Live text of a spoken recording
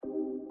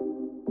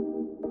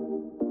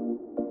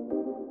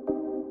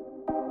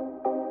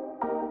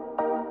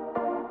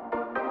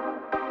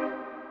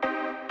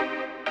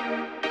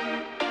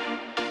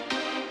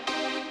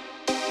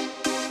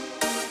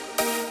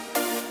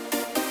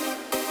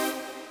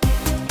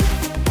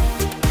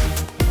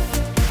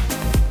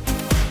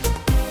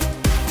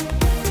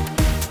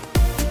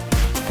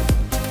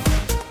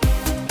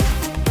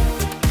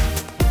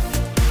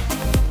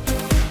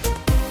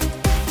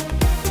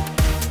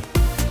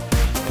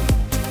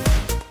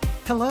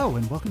Hello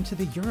and welcome to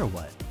the Euro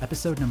What,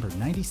 episode number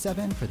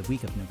 97 for the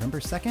week of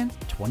November 2nd,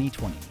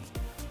 2020.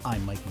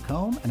 I'm Mike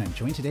McComb and I'm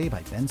joined today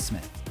by Ben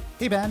Smith.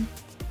 Hey Ben.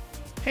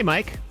 Hey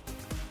Mike.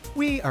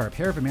 We are a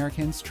pair of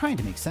Americans trying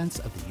to make sense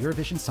of the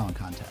Eurovision Song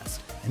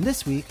Contest. And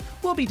this week,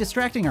 we'll be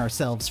distracting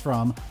ourselves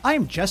from,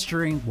 I'm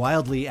gesturing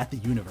wildly at the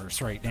universe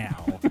right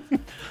now.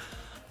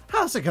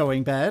 How's it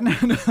going, Ben?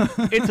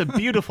 It's a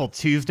beautiful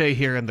Tuesday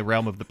here in the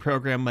realm of the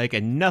program, Mike,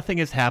 and nothing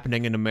is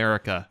happening in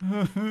America.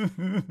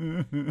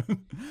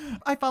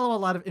 I follow a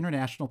lot of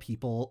international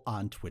people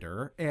on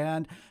Twitter,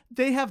 and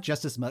they have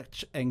just as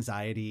much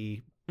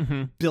anxiety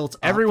built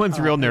up. Everyone's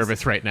real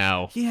nervous right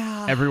now.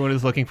 Yeah. Everyone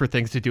is looking for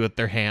things to do with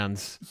their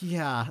hands.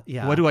 Yeah.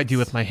 What do I do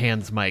with my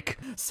hands, Mike?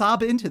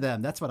 Sob into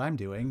them. That's what I'm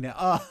doing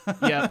now.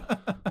 Yeah.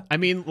 I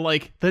mean,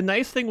 like, the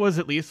nice thing was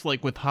at least,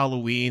 like, with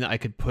Halloween, I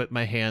could put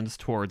my hands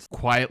towards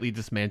quietly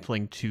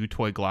dismantling 2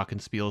 toy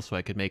glockenspiels so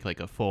I could make, like,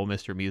 a full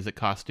Mr. Music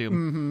costume.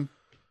 Mm-hmm.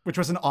 Which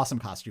was an awesome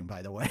costume,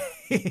 by the way.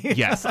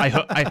 Yes,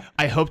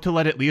 I hope to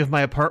let it leave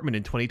my apartment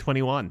in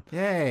 2021.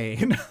 Yay.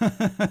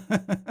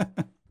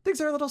 Things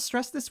are a little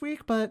stressed this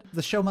week, but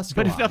the show must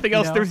go on. But if nothing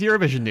else, there's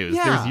Eurovision news.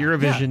 Yeah, there's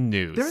Eurovision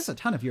news. There's a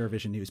ton of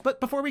Eurovision news. But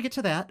before we get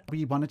to that,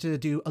 we wanted to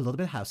do a little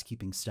bit of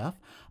housekeeping stuff.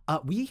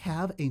 We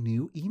have a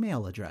new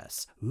email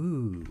address.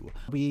 Ooh.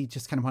 We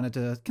just kind of wanted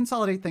to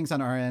consolidate things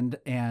on our end,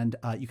 and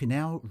you can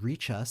now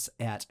reach us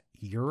at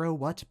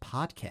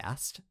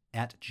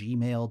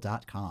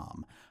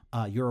eurowhatpodcast@gmail.com.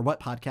 Your What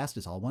Podcast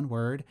is all one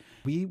word.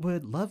 We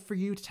would love for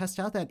you to test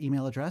out that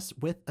email address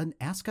with an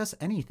Ask Us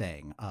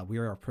Anything. We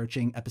are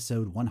approaching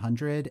episode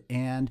 100,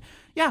 and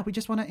yeah, we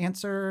just want to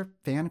answer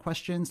fan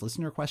questions,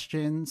 listener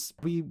questions.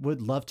 We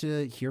would love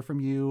to hear from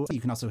you. You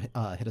can also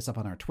hit us up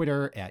on our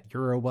Twitter at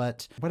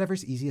EuroWhat,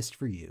 whatever's easiest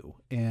for you.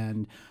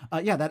 And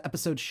yeah, that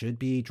episode should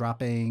be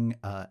dropping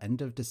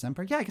end of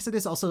December. Yeah, I guess it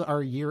is also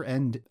our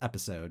year-end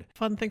episode.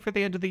 Fun thing for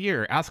the end of the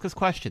year. Ask us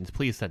questions.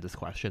 Please send us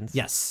questions.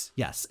 Yes.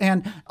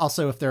 And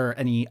also, if there are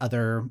any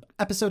other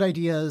episode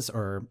ideas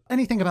or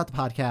anything about the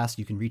podcast,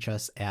 you can reach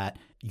us at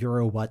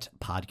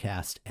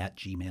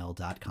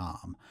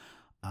eurowhatpodcast@gmail.com.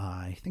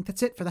 I think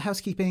that's it for the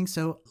housekeeping,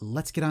 so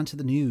let's get on to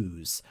the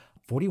news.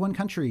 41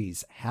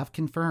 countries have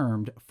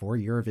confirmed for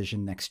Eurovision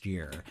next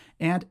year,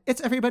 and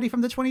it's everybody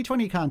from the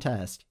 2020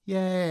 contest.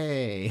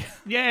 Yay!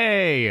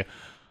 Yay!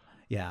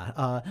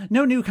 Yeah,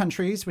 no new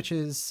countries, which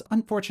is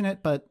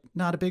unfortunate, but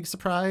not a big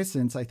surprise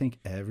since I think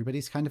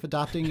everybody's kind of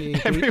adopting a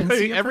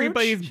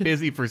everybody's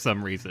busy for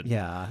some reason.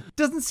 Yeah,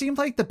 doesn't seem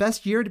like the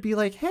best year to be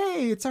like,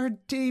 hey, it's our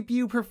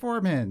debut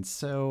performance.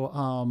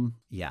 So,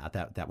 yeah,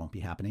 that won't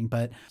be happening.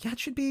 But yeah, it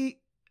should be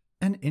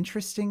an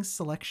interesting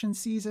selection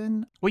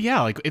season. Well,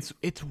 yeah, like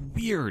it's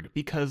weird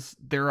because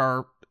there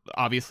are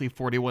obviously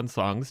 41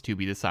 songs to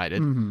be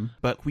decided,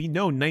 but we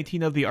know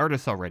 19 of the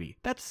artists already.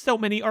 That's so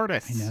many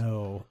artists. I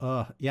know.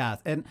 Yeah,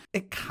 and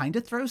it kind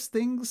of throws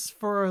things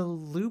for a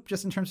loop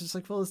just in terms of just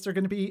like, well, is there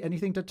going to be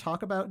anything to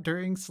talk about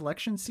during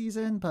selection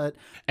season? But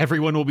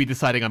everyone will be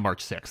deciding on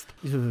March 6th.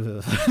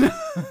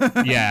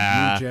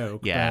 Yeah. No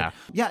joke. Yeah.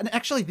 But, yeah, and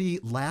actually the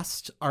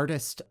last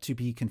artist to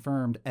be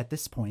confirmed at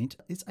this point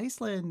is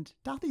Iceland.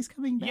 Dothy's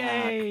coming back.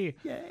 Yay.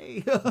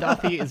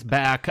 Dothy is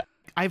back.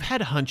 I've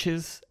had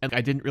hunches, and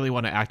I didn't really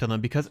want to act on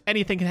them because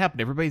anything can happen.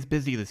 Everybody's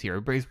busy this year.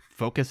 Everybody's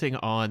focusing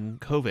on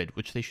COVID,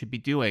 which they should be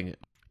doing.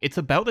 It's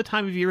about the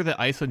time of year that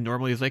Iceland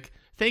normally is like,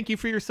 thank you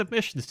for your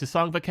submissions to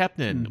Song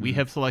Keppnin. We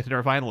have selected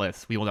our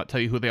finalists. We will not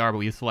tell you who they are, but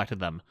we have selected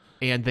them.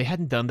 And they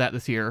hadn't done that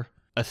this year.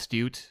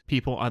 Astute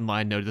people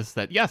online noticed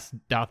that, yes,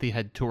 Dothy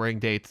had touring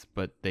dates,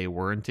 but they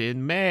weren't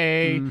in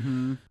May.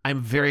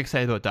 I'm very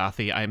excited about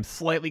Dothy. I'm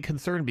slightly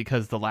concerned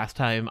because the last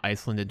time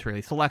Iceland didn't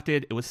really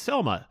selected, it was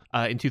Selma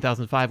in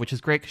 2005, which is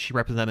great because she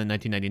represented in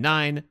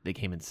 1999. They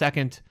came in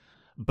second.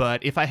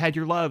 But If I Had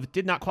Your Love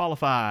did not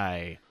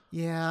qualify.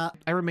 Yeah.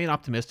 I remain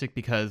optimistic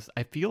because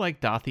I feel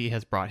like Dothy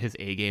has brought his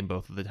A game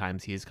both of the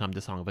times he has come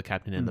to Song of a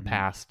Captain in the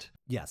past.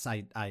 Yes,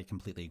 I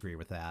completely agree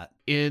with that.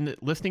 In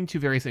listening to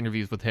various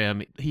interviews with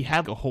him, he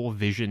had a whole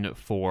vision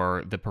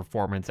for the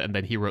performance, and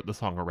then he wrote the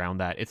song around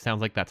that. It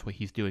sounds like that's what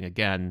he's doing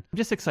again. I'm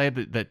just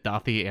excited that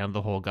Dothy and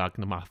the whole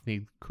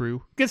Gagnamothni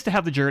crew gets to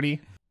have the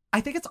journey.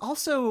 I think it's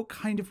also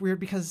kind of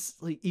weird because,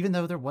 like, even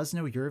though there was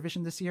no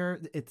Eurovision this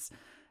year,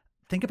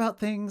 Think About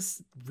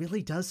Things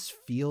really does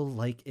feel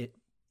like it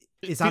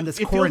is on this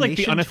coronation feels like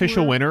the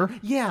unofficial tour. Winner.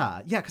 Yeah,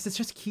 because it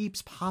just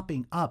keeps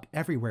popping up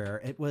everywhere.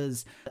 It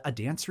was a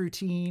dance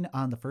routine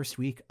on the first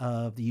week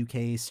of the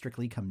UK's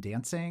Strictly Come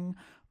Dancing,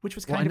 which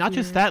was kind of not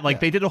weird. Just that,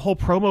 like they did a whole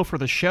promo for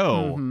the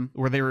show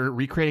where they were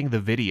recreating the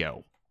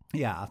video.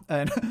 Yeah,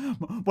 and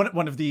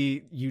one of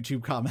the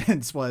YouTube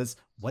comments was,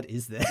 what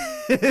is this?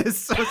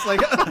 So it's like,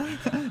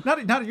 not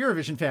a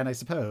Eurovision fan, I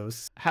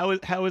suppose. How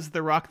is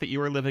the rock that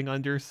you are living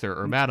under, sir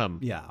or madam?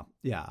 Yeah.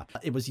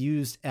 It was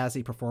used as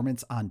a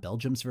performance on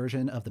Belgium's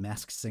version of The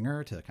Masked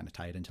Singer to kind of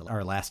tie it into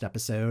our last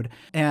episode.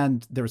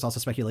 And there was also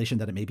speculation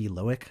that it may be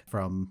Loic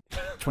from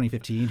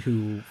 2015,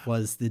 who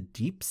was the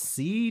deep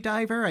sea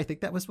diver. I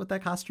think that was what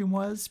that costume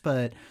was.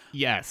 But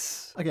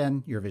yes,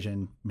 again,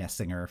 Eurovision, Masked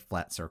Singer,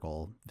 flat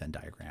circle, Venn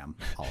diagram,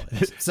 all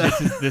of it. So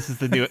this is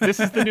the new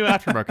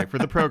aftermarket for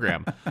the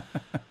program.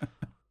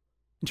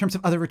 In terms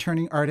of other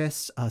returning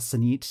artists,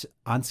 Sanit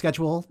on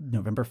schedule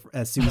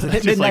as soon as it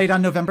hit midnight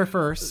on November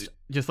 1st.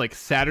 Just like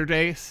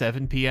Saturday,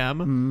 7 p.m.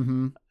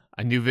 Mm-hmm.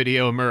 A new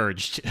video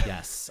emerged.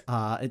 Yes.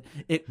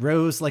 It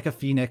rose like a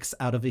phoenix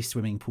out of a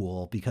swimming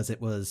pool because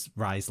it was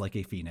Rise Like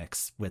a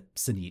Phoenix with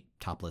Sanit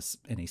topless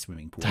in a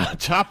swimming pool.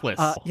 Topless.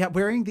 Yeah,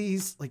 wearing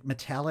these like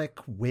metallic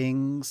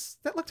wings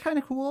that looked kind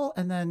of cool.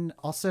 And then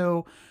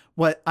also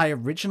what I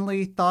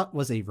originally thought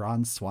was a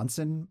Ron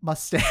Swanson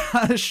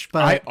mustache.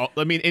 But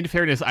I mean, in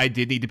fairness, I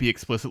did need to be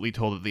explicitly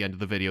told at the end of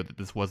the video that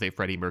this was a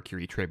Freddie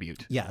Mercury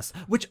tribute. Yes,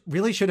 which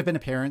really should have been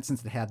apparent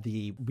since it had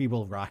the "We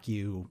Will Rock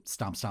You"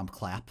 stomp stomp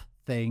clap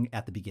thing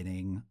at the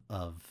beginning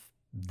of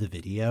the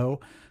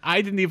video.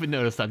 I didn't even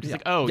notice. I'm just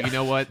you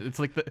know what? It's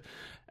like the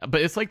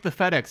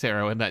FedEx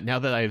arrow, and that now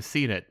that I've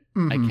seen it,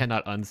 I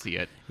cannot unsee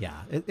it.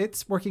 Yeah,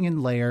 it's working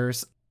in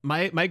layers.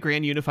 My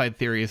grand unified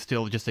theory is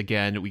still just,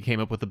 again, we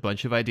came up with a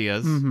bunch of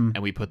ideas and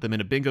we put them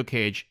in a bingo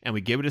cage and we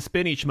give it a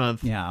spin each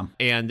month. Yeah.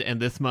 And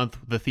this month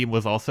the theme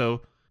was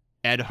also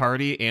Ed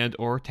Hardy and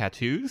or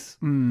tattoos.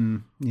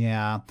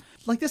 Yeah.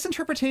 Like this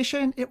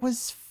interpretation, it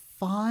was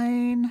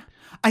fine.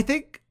 I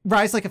think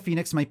Rise Like a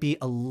Phoenix might be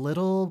a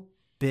little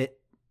bit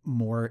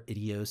more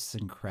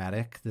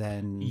idiosyncratic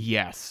than...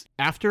 Yes.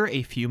 After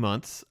a few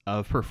months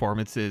of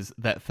performances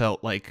that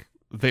felt like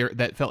they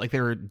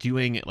were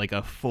doing like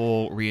a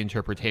full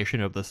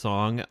reinterpretation of the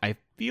song, I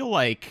feel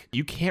like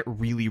you can't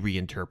really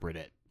reinterpret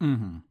it.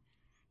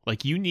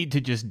 Like you need to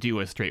just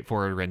do a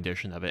straightforward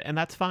rendition of it, and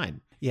that's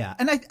fine. Yeah,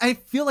 and I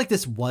feel like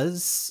this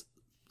was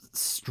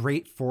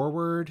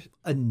straightforward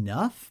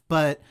enough,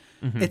 but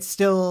it's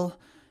still,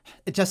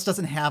 it just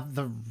doesn't have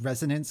the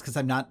resonance because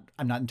I'm not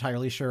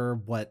entirely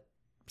sure what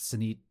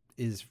Sanit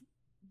is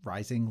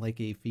rising like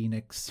a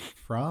phoenix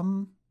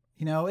from.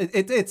 You know,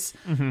 it's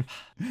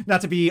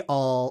not to be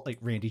all like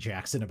Randy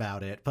Jackson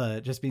about it,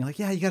 but just being like,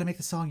 yeah, you got to make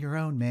the song your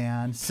own,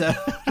 man. So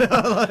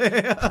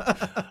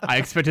I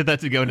expected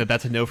that to go into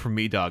 "that's a no from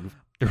me, dog"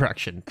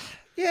 direction.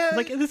 Yeah,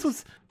 like this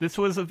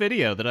was a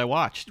video that I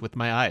watched with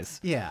my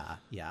eyes. Yeah.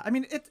 I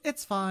mean,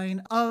 it's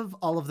fine. Of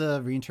all of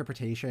the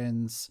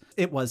reinterpretations,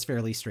 it was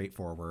fairly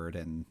straightforward,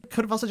 and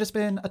could have also just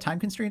been a time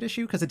constraint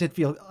issue because it did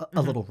feel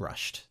a little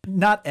rushed.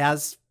 Not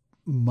as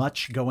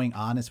much going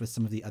on as with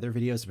some of the other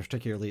videos,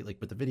 particularly like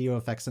with the video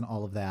effects and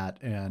all of that.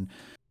 And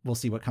we'll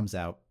see what comes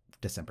out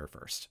December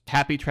 1st.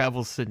 Happy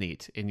travels,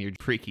 Sanit, in your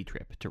freaky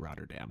trip to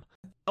Rotterdam.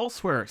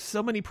 Elsewhere,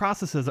 so many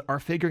processes are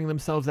figuring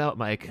themselves out,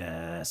 Mike.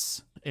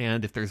 Yes.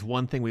 And if there's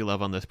one thing we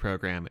love on this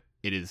program,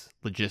 it is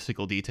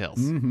logistical details.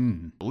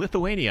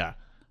 Lithuania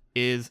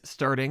is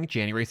starting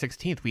January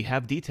 16th. We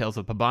have details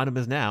of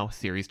Pabonimas Now,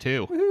 Series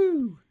 2.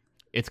 Woohoo!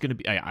 It's going to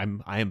be, I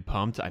am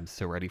pumped. I'm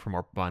so ready for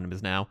more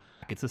Pabonimas Now.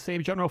 It's the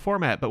same general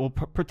format, but will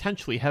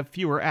potentially have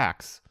fewer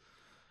acts.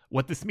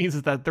 What this means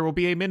is that there will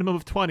be a minimum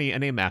of 20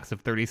 and a max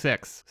of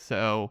 36.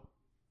 So,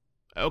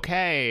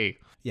 okay.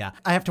 Yeah,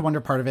 I have to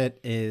wonder, part of it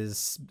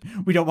is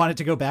we don't want it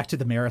to go back to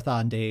the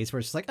marathon days where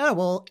it's just like, oh,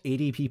 well,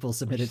 80 people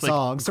submitted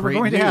songs, so we're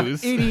going to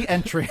have 80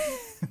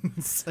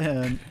 entrants.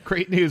 And...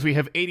 Great news, we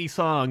have 80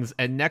 songs,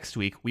 and next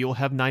week we will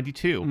have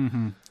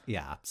 92.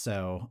 Yeah,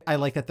 so I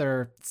like that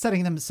they're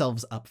setting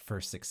themselves up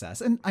for success.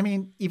 And I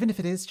mean, even if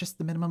it is just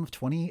the minimum of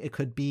 20, it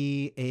could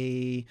be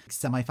a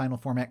semifinal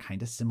format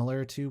kind of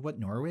similar to what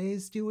Norway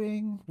is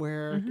doing,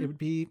 where it would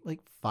be like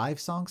 5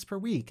 songs per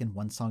week and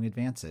 1 song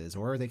advances.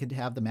 Or they could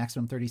have the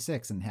maximum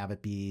 36 and have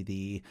it be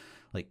the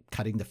like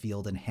cutting the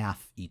field in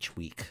half each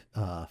week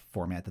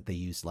format that they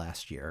used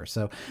last year.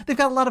 So they've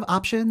got a lot of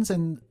options,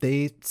 and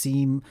they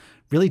seem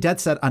really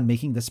dead set on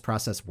making this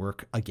process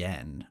work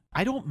again.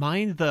 I don't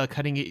mind the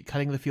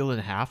cutting the field in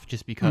half,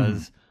 just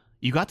because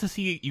you got to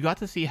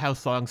see how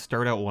songs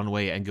start out one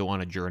way and go on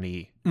a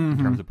journey in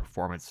terms of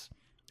performance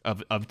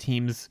of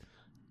teams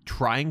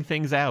trying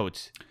things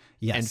out.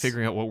 Yes. And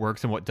figuring out what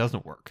works and what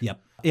doesn't work.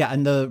 Yep. Yeah,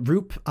 and the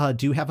Roop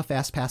do have a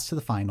fast pass to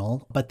the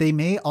final, but they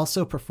may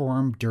also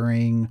perform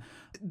during...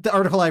 The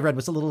article I read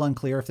was a little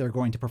unclear if they're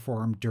going to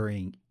perform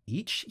during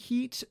each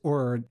heat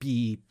or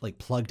be like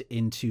plugged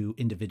into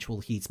individual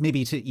heats,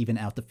 maybe to even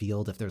out the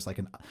field if there's like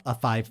a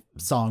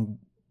 5-song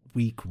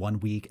week 1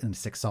 week and a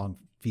 6-song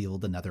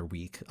field another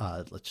week.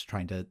 Let's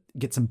trying to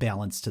get some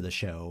balance to the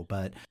show,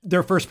 but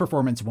their first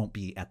performance won't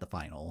be at the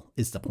final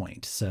is the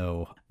point.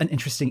 So an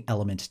interesting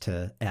element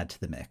to add to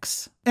the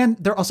mix. And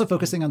they're also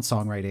focusing on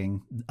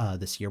songwriting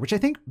this year, which I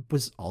think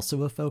was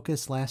also a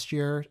focus last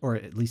year, or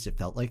at least it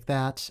felt like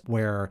that,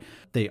 where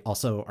they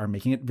also are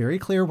making it very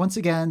clear once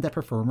again that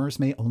performers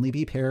may only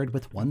be paired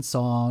with one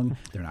song.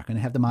 They're not going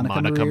to have the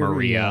Monica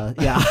Maria.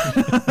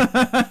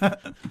 Yeah.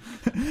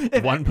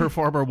 One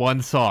performer,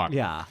 one song.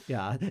 Yeah.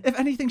 If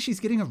anything, she's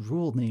getting a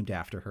rule named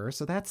after her,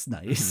 so that's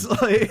nice.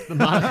 The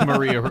Monica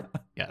Maria.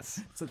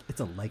 Yes. It's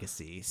a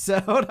legacy. So...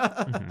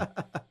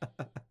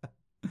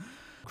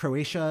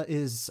 Croatia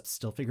is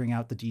still figuring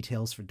out the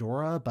details for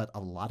Dora, but a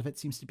lot of it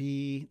seems to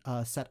be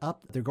set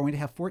up. They're going to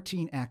have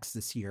 14 acts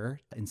this year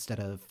instead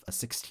of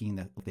 16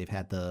 that they've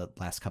had the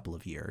last couple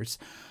of years.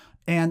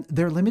 And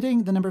they're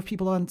limiting the number of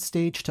people on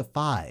stage to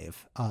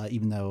 5,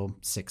 even though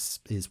 6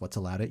 is what's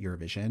allowed at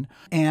Eurovision.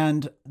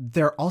 And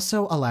they're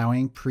also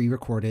allowing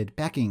pre-recorded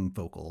backing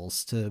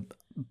vocals to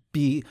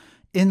be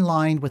in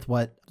line with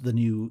what the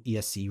new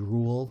ESC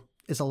rule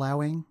is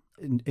allowing.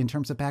 In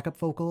terms of backup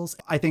vocals.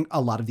 I think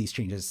a lot of these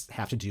changes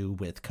have to do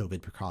with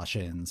COVID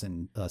precautions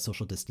and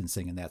social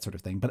distancing and that sort of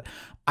thing. But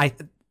I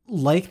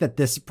like that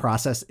this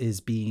process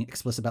is being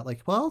explicit about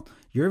like, well,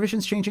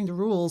 Eurovision's changing the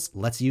rules.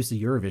 Let's use the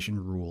Eurovision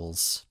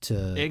rules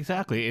to make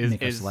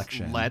our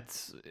selection.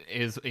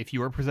 If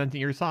you are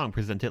presenting your song,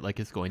 present it like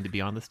it's going to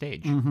be on the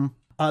stage. Mm-hmm.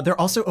 They're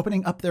also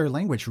opening up their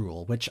language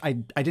rule, which I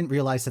didn't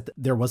realize that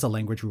there was a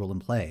language rule in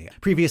play.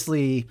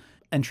 Previously,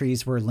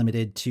 entries were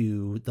limited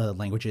to the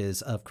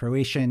languages of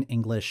Croatian,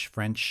 English,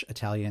 French,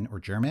 Italian, or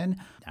German.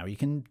 Now you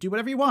can do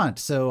whatever you want.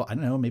 So I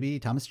don't know, maybe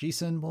Thomas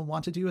Gieson will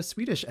want to do a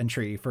Swedish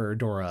entry for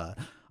Dora.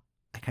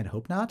 I kind of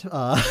hope not.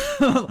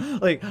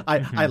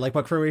 I like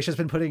what Croatia's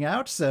been putting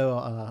out, so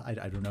I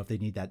don't know if they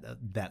need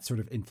that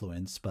sort of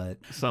influence. But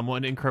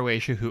someone in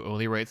Croatia who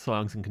only writes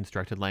songs in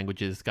constructed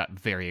languages got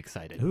very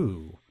excited.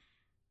 Ooh.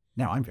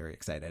 Now I'm very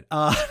excited.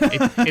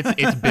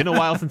 It's been a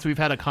while since we've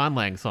had a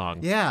Conlang song.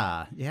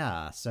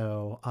 Yeah.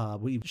 So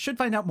we should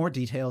find out more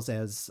details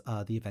as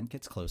the event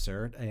gets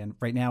closer. And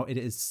right now it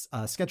is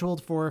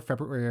scheduled for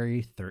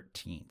February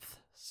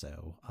 13th.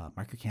 So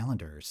mark your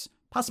calendars.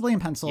 Possibly in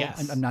pencil.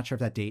 Yes. I'm not sure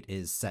if that date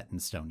is set in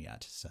stone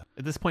yet. So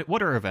at this point,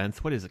 what are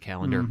events? What is a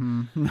calendar?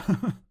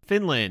 Mm-hmm.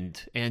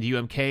 Finland and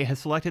UMK has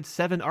selected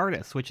 7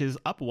 artists, which is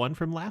up 1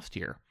 from last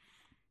year.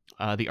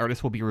 The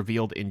artist will be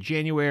revealed in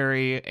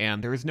January,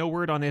 and there is no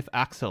word on if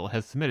Axel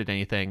has submitted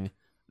anything.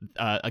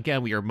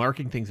 Again, we are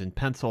marking things in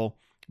pencil,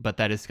 but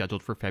that is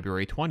scheduled for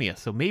February 20th.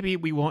 So maybe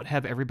we won't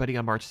have everybody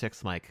on March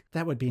 6th, Mike.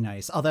 That would be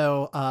nice.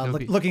 Although,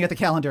 looking at the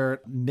calendar,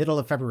 middle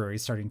of February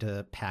is starting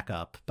to pack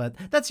up. But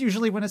that's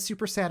usually when a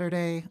Super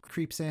Saturday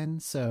creeps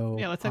in. So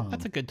yeah,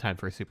 that's a good time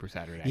for a Super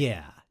Saturday.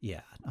 Yeah.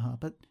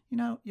 But,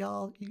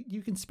 y'all,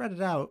 you can spread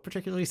it out,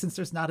 particularly since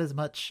there's not as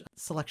much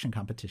selection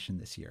competition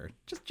this year.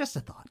 Just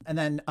a thought. And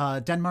then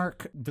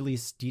Denmark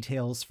released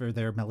details for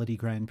their Melody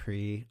Grand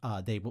Prix.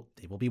 They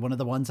will be one of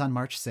the ones on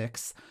March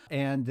 6th.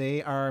 And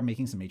they are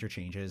making some major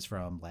changes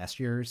from last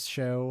year's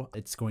show.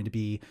 It's going to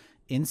be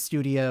in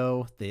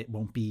studio. It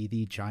won't be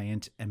the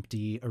giant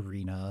empty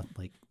arena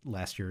like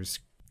last year's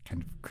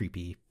kind of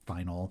creepy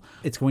final.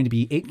 It's going to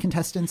be 8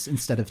 contestants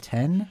instead of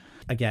 10.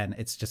 Again,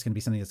 it's just going to be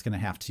something that's going to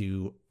have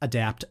to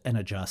adapt and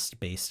adjust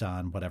based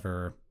on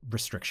whatever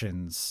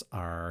restrictions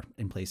are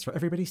in place for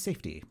everybody's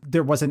safety.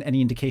 There wasn't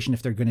any indication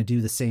if they're going to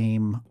do the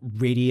same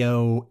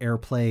radio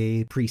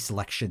airplay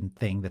pre-selection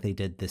thing that they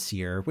did this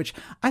year, which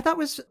I thought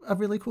was a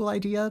really cool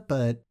idea,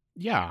 but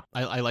yeah,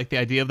 I like the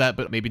idea of that,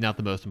 but maybe not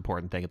the most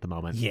important thing at the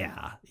moment.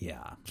 Yeah.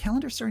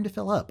 Calendar's starting to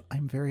fill up.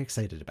 I'm very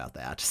excited about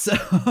that. So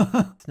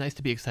it's nice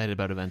to be excited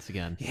about events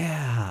again.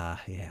 Yeah.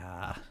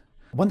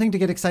 One thing to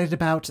get excited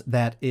about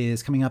that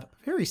is coming up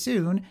very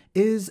soon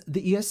is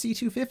the ESC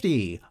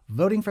 250.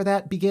 Voting for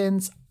that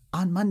begins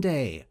on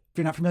Monday. If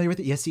you're not familiar with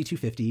the ESC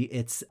 250,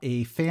 it's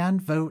a fan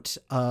vote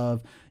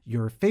of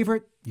your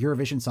favorite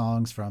Eurovision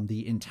songs from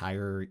the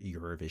entire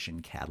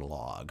Eurovision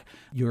catalog.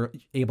 You're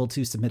able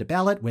to submit a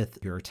ballot with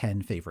your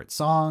 10 favorite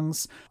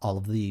songs. All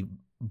of the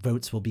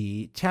votes will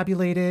be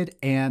tabulated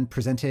and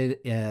presented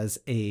as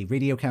a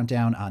radio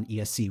countdown on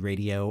ESC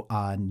Radio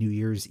on New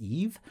Year's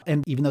Eve.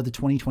 And even though the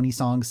 2020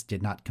 songs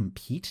did not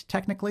compete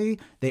technically,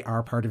 they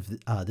are part of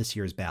this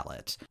year's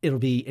ballot. It'll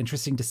be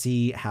interesting to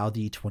see how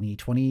the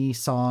 2020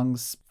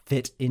 songs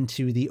fit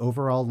into the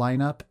overall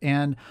lineup,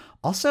 and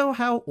also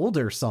how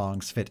older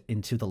songs fit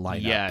into the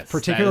lineup. Yes,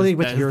 particularly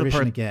with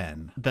Eurovision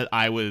Again. That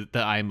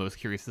I'm most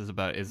curious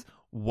about is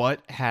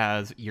what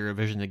has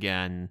Eurovision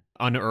Again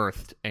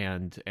unearthed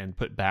and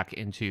put back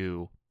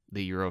into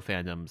the Euro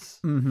fandom's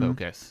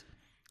focus.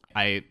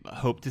 I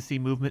hope to see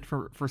movement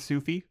for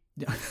Sufi.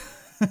 Yeah.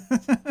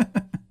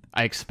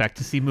 I expect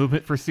to see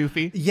movement for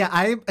Sufi. Yeah,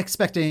 I'm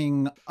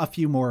expecting a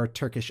few more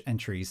Turkish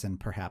entries than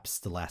perhaps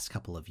the last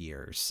couple of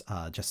years,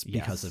 just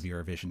because of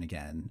Eurovision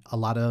Again. A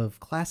lot of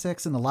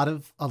classics and a lot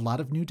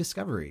of new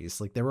discoveries.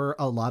 Like there were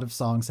a lot of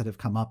songs that have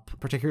come up,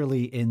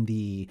 particularly in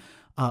the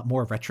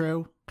more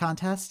retro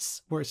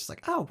contests, where it's just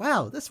like, oh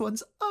wow, this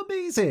one's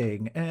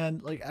amazing,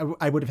 and like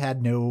I would have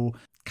had no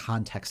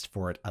context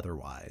for it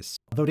otherwise.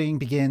 Voting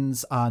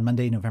begins on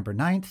Monday, November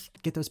 9th.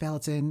 Get those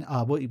ballots in.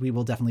 We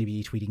will definitely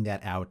be tweeting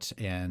that out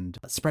and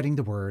spreading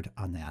the word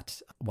on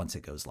that once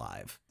it goes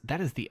live.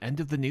 That is the end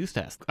of the news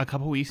desk. A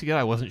couple weeks ago,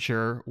 I wasn't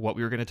sure what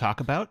we were going to talk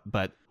about,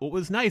 but what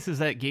was nice is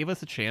that it gave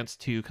us a chance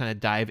to kind of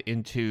dive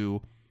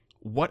into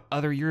what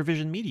other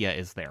Eurovision media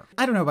is there.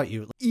 I don't know about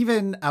you.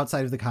 Even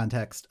outside of the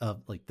context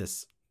of like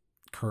this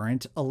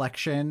current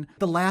election,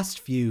 the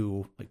last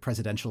few like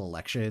presidential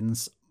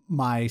elections,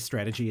 my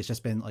strategy has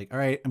just been like, all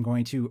right, I'm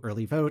going to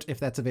early vote if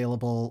that's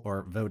available,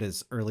 or vote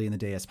as early in the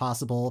day as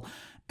possible.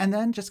 And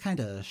then just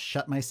kind of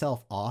shut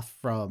myself off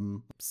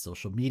from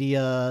social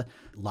media,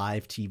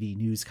 live TV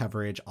news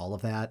coverage, all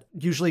of that.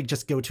 Usually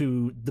just go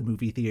to the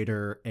movie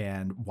theater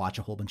and watch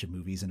a whole bunch of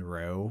movies in a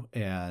row.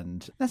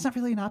 And that's not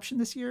really an option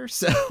this year.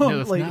 So no,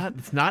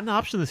 it's not an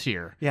option this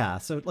year. Yeah.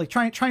 So like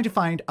trying to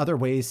find other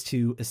ways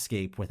to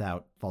escape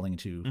without falling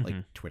into like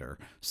Twitter.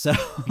 So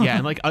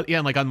and like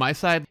on my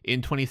side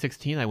in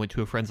 2016, I went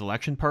to a friend's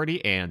election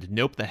party and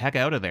nope the heck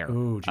out of there.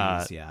 Oh,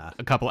 geez, yeah.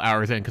 A couple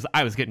hours in because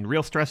I was getting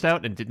real stressed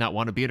out and did not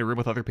want to be in a room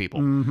with other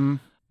people.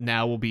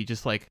 Now we'll be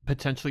just like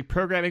potentially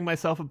programming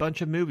myself a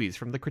bunch of movies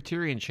from the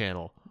Criterion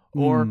channel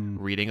or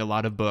reading a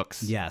lot of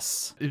books.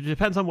 Yes. It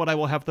depends on what I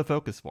will have the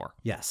focus for.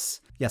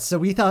 Yes. Yes. So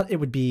we thought it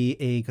would be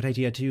a good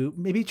idea to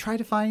maybe try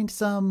to find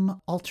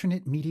some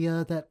alternate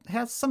media that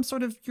has some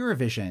sort of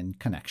Eurovision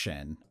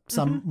connection,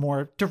 some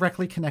more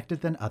directly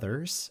connected than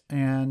others.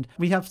 And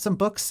we have some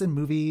books and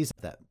movies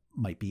that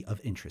might be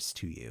of interest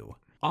to you.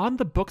 On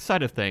the book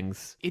side of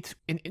things, it's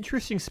an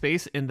interesting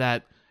space in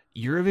that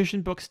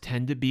Eurovision books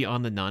tend to be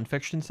on the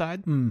nonfiction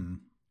side.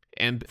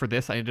 And for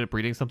this, I ended up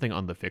reading something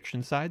on the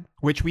fiction side,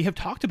 which we have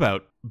talked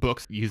about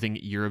books using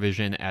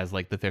Eurovision as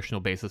like the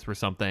fictional basis for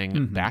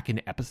something back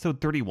in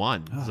episode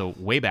 31. So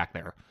way back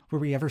there. Were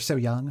we ever so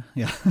young?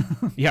 Yeah.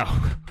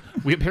 Yeah,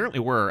 we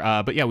apparently were.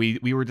 But yeah,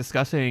 we were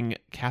discussing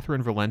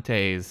Catherine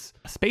Valente's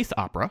space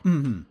opera.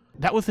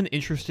 That was an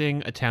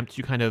interesting attempt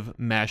to kind of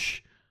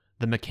mesh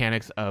the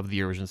mechanics of the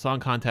Eurovision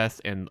Song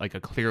Contest and like a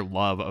clear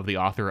love of the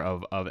author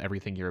of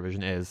everything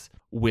Eurovision is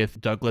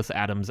with Douglas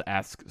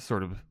Adams-esque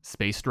sort of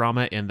space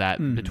drama in that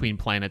between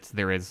planets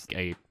there is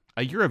a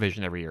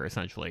Eurovision every year,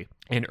 essentially,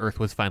 and Earth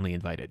was finally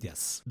invited.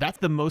 Yes. That's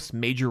the most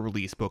major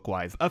release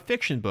book-wise, a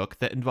fiction book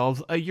that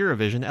involves a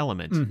Eurovision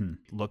element.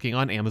 Looking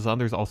on Amazon,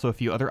 there's also a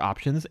few other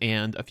options,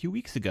 and a few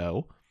weeks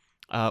ago,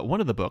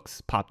 one of the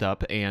books popped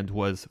up and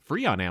was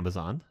free on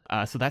Amazon.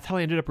 So that's how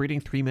I ended up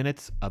reading 3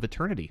 Minutes of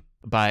Eternity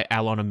by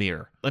Alon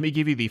Amir. Let me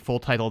give you the full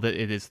title. That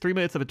it is 3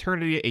 Minutes of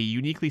Eternity, a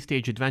uniquely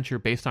staged adventure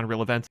based on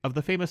real events of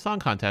the famous song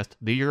contest,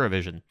 the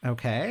Eurovision.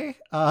 Okay.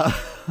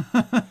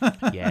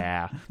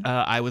 Yeah.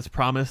 I was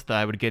promised that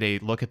I would get a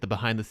look at the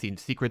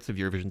behind-the-scenes secrets of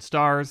Eurovision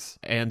stars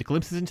and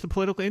glimpses into the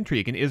political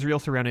intrigue in Israel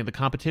surrounding the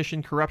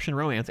competition, corruption,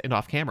 romance, and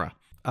off-camera.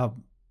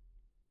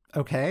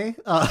 Okay.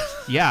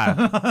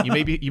 Yeah, you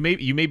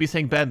may be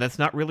saying, Ben, that's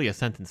not really a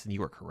sentence, and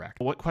you are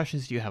correct. What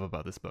questions do you have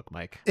about this book,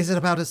 Mike? Is it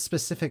about a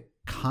specific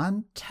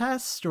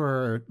contest,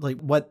 or like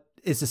what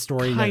is the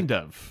story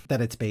that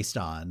it's based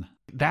on?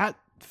 That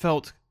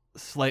felt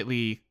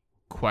slightly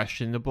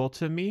questionable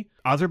to me.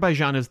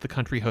 Azerbaijan is the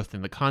country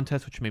hosting the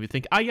contest, which made me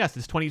think, yes,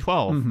 it's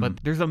 2012.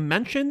 But there's a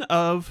mention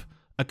of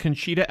a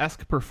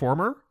Conchita-esque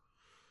performer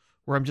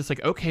where I'm just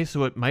like, okay,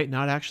 so it might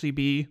not actually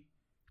be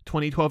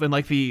 2012, and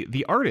like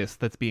the artist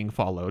that's being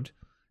followed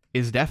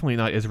is definitely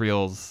not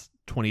Israel's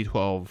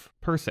 2012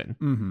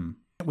 person.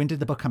 When did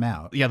the book come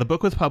out? Yeah, the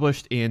book was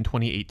published in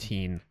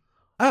 2018.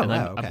 Oh,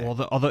 wow, okay.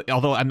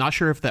 Although I'm not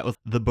sure if that was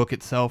the book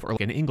itself or like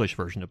an English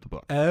version of the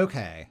book.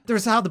 Okay.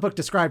 There's how the book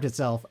described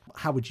itself.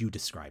 How would you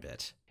describe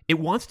it? It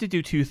wants to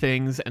do two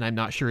things, and I'm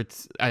not sure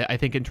I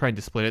think in trying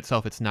to split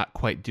itself, it's not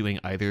quite doing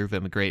either of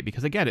them great,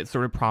 because again, it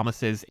sort of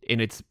promises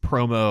in its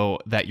promo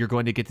that you're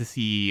going to get to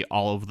see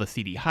all of the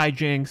CD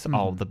hijinks,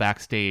 all of the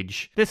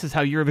backstage. This is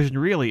how Eurovision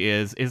really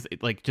is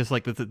like, just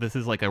like this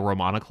is like a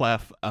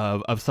romaniclef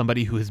of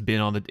somebody who has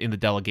been in the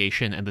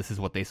delegation, and this is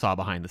what they saw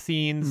behind the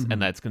scenes, and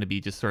that's going to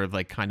be just sort of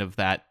like kind of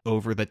that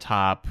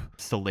over-the-top,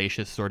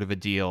 salacious sort of a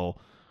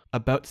deal.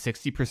 About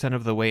 60%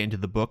 of the way into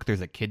the book,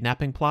 there's a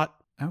kidnapping plot.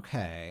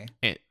 Okay.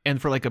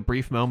 And for like a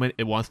brief moment,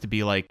 it wants to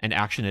be like an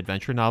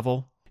action-adventure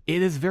novel.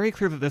 It is very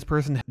clear that this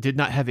person did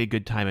not have a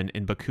good time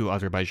in Baku,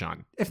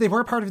 Azerbaijan. If they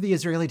were part of the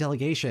Israeli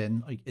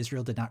delegation, like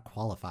Israel did not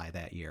qualify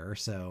that year,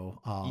 so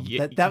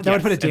that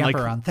would put a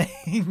damper on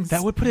things.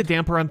 That would put a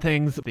damper on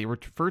things. They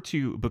refer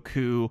to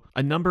Baku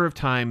a number of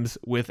times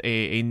with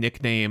a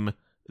nickname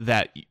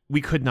that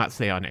we could not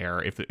say on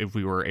air if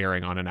we were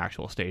airing on an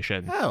actual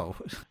station. Oh,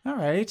 all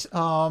right.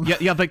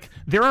 Yeah. Like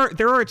there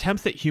are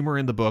attempts at humor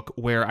in the book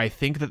where I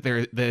think that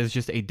there is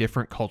just a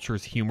different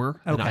culture's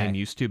humor than I am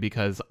used to,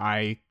 because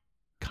I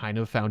kind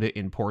of found it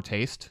in poor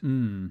taste.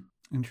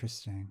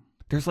 Interesting.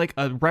 There's like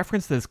a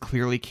reference that is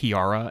clearly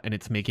Kiara, and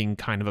it's making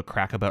kind of a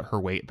crack about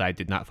her weight that I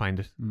did not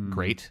find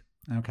great.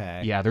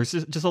 Okay. Yeah, there's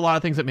just a lot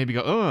of things that maybe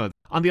go, oh.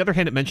 On the other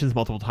hand, it mentions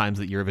multiple times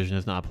that Eurovision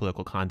is not a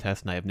political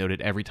contest, and I have noted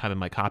every time in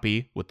my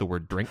copy with the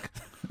word drink.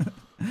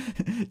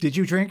 Did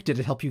you drink? Did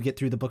it help you get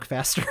through the book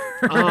faster?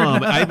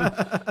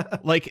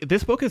 Like,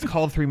 this book is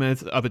called 3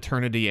 Minutes of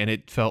Eternity, and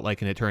it felt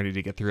like an eternity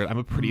to get through it. I'm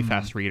a pretty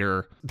fast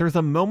reader. There's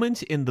a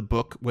moment in the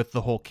book with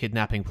the whole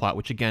kidnapping plot,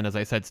 which, again, as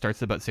I said,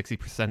 starts about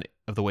 60%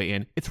 of the way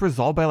in. It's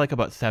resolved by like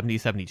about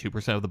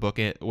 72% of the book.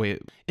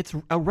 It's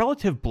a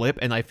relative blip,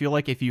 and I feel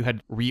like if you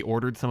had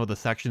reordered some of the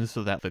sections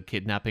so that the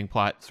kidnapping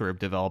plot sort of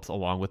develops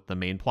along with the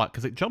main plot,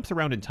 because it jumps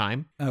around in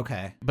time.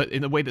 Okay. But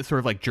in a way that sort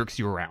of like jerks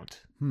you around.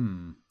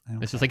 Okay.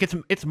 It's just like,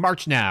 it's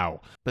March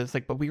now. But it's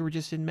like, but we were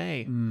just in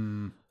May.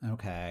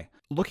 Okay.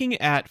 Looking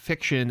at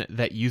fiction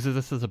that uses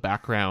this as a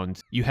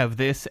background, you have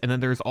this, and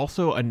then there's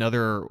also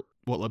another,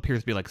 what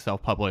appears to be like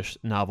self-published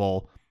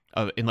novel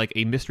in like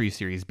a mystery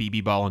series,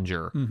 B.B.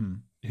 Bollinger,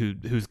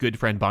 whose good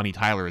friend Bonnie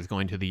Tyler is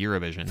going to the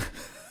Eurovision.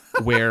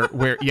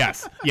 where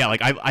yes, yeah,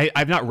 like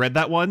I've not read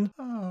that one.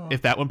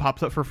 If that one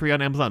pops up for free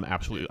on Amazon,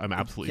 I'm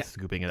absolutely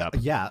scooping it up.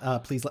 Yeah,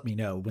 please let me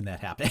know when that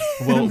happens.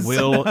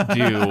 We'll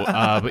do.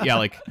 But yeah,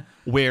 like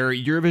where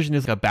Eurovision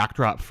is a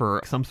backdrop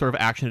for some sort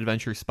of action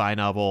adventure spy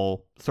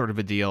novel sort of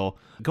a deal.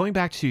 Going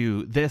back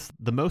to this,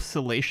 the most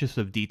salacious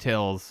of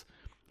details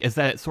is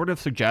that it sort of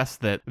suggests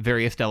that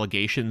various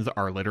delegations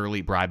are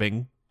literally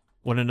bribing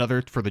one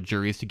another for the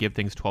juries to give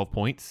things 12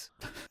 points.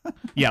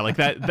 Yeah, like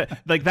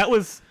that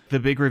was the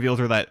big reveals,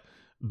 are that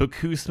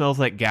Baku smells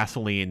like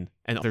gasoline,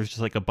 and there's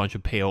just like a bunch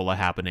of payola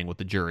happening with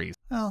the juries.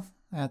 Well,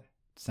 that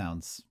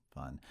sounds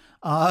fun.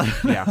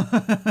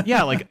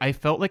 Yeah, like I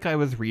felt like I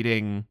was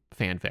reading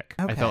fanfic.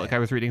 Okay. I felt like I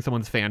was reading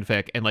someone's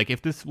fanfic, and like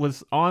if this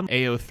was on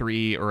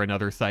AO3 or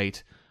another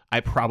site, I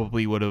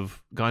probably would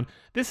have gone,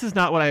 this is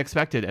not what I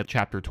expected at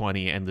chapter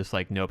 20, and just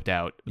like noped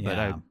out.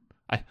 Yeah.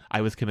 But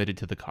I was committed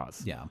to the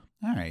cause. Yeah.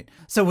 All right.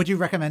 So would you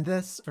recommend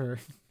this, or?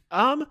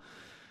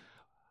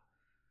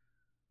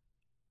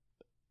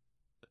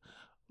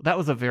 That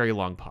was a very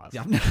long pause.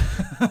 Yeah.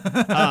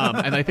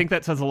 And I think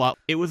that says a lot.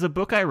 It was a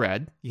book I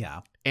read.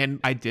 Yeah. And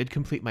I did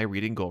complete my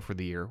reading goal for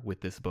the year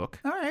with this book.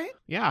 All right.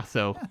 Yeah.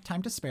 So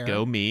time to spare.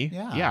 Go me.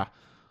 Yeah.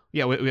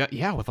 Yeah.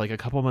 With like a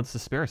couple months to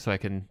spare, so I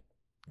can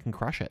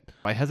crush it.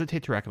 I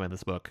hesitate to recommend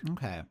this book.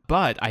 Okay.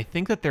 But I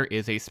think that there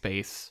is a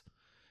space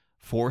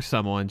for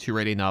someone to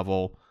write a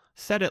novel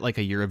set at like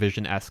a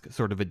Eurovision-esque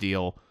sort of a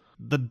deal.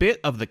 The bit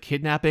of the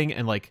kidnapping,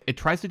 and like it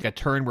tries to get a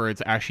turn where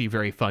it's actually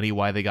very funny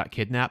why they got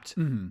kidnapped,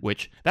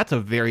 which that's a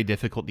very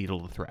difficult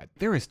needle to thread.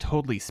 There is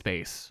totally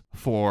space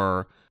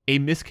for a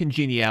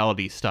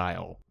miscongeniality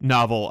style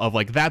novel of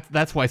like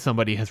that's why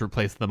somebody has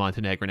replaced the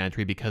Montenegrin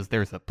entry, because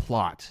there's a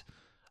plot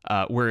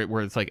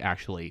where it's like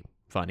actually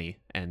funny,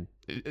 and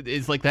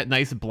it's like that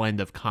nice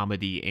blend of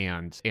comedy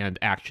and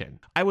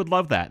action. I would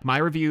love that. My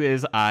review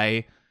is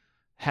I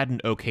had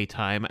an okay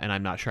time, and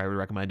I'm not sure I would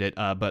recommend it.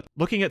 But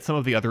looking at some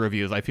of the other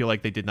reviews, I feel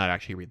like they did not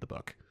actually read the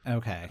book.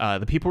 Okay.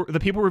 The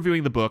people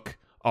reviewing the book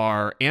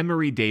are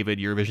Anne-Marie David,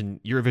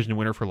 Eurovision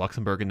winner for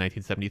Luxembourg in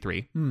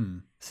 1973.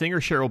 Singer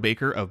Cheryl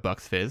Baker of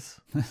Bucks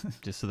Fizz,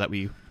 just so that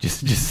we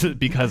just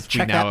because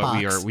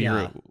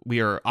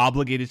we are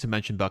obligated to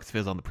mention Bucks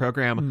Fizz on the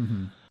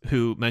program.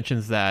 Who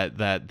mentions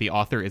that the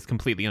author is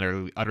completely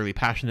and utterly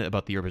passionate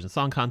about the Eurovision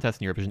Song Contest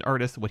and Eurovision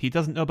artists. What he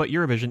doesn't know about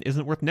Eurovision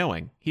isn't worth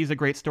knowing. He's a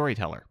great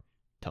storyteller.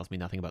 Tells me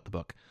nothing about the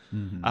book.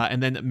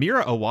 And then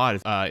Mira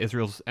Awad,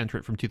 Israel's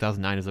entrant from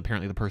 2009, is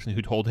apparently the person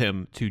who told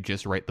him to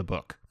just write the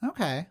book.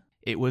 Okay.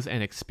 It was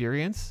an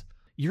experience.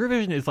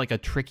 Eurovision is like a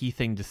tricky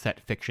thing to set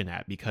fiction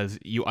at, because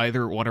you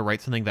either want to write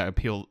something that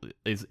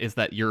is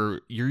that your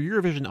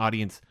Eurovision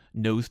audience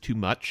knows too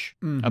much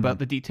about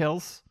the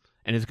details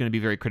and is going to be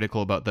very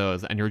critical about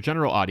those, and your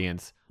general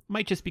audience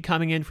might just be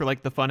coming in for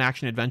like the fun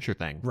action adventure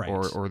thing, right,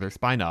 or their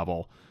spy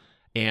novel,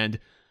 and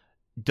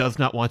does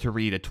not want to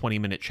read a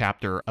 20-minute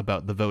chapter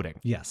about the voting.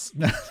 Yes.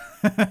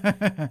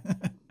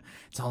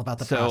 It's all about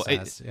the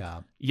process.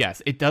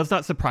 Yes, it does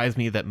not surprise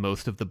me that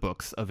most of the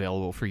books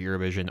available for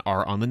Eurovision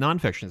are on the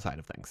nonfiction side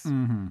of things.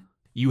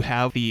 You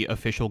have the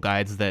official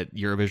guides that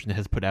Eurovision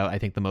has put out. I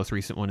think the most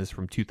recent one is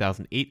from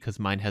 2008, because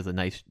mine has a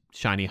nice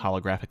shiny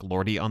holographic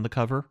Lordy on the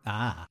cover.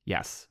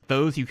 Yes,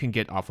 those you can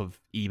get off of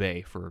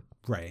eBay for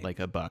like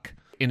 $1.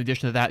 In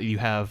addition to that, you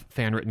have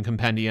fan-written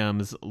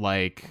compendiums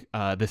like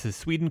This Is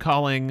Sweden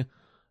Calling,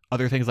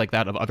 other things like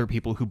that of other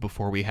people who,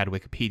 before we had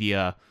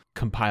Wikipedia,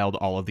 compiled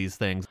all of these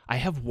things. I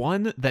have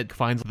one that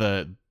finds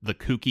the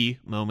kooky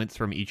moments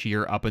from each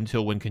year up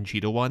until when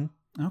Conchita won.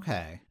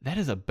 Okay. That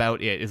is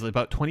about it. Is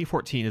about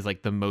 2014 is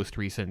like the most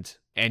recent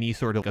any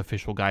sort of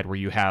official guide where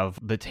you have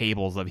the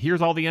tables of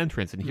here's all the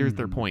entrants and here's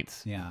their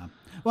points. Yeah.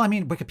 Well, I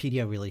mean,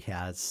 Wikipedia really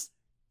has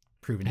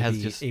proven to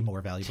be a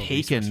more valuable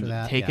resource for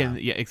that.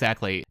 Yeah,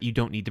 exactly. You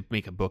don't need to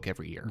make a book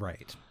every year.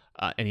 Right.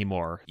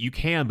 Anymore. You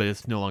can, but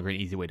it's no longer an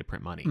easy way to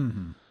print money.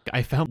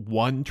 I found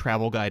one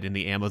travel guide in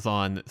the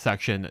Amazon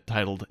section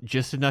titled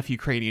Just Enough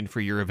Ukrainian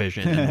for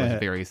Eurovision, and was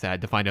very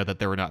sad to find out that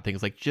there were not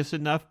things like just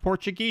enough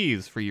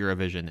Portuguese for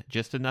Eurovision,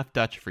 just enough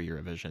Dutch for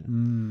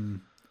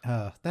Eurovision.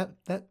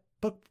 That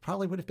book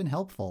probably would have been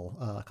helpful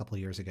a couple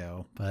of years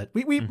ago, but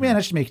we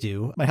managed to make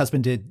do. My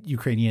husband did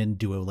Ukrainian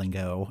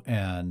Duolingo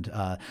and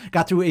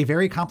got through a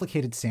very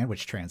complicated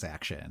sandwich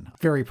transaction.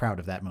 Very proud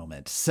of that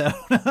moment. So,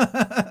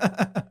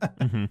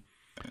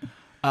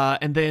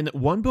 And then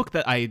one book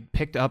that I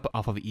picked up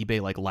off of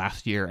eBay like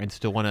last year and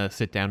still want to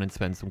sit down and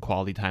spend some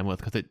quality time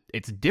with because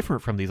it's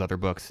different from these other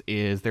books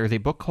is there's a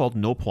book called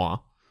No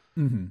Point.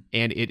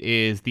 And it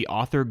is the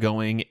author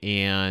going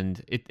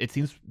and it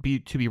seems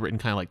to be written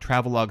kind of like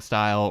travelogue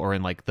style or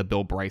in like the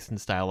Bill Bryson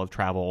style of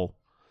travel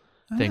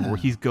thing where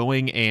he's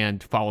going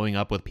and following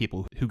up with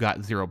people who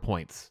got 0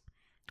 points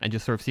and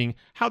just sort of seeing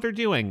how they're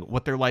doing,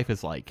 what their life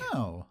is like.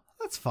 Oh,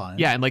 that's fun.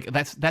 Yeah, and like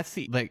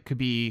that could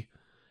be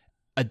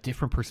a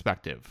different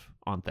perspective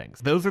on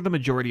things. Those are the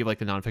majority of like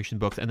the nonfiction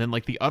books. And then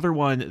like the other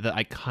one that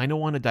I kind of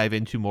want to dive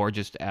into more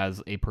just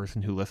as a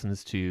person who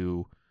listens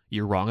to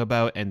You're Wrong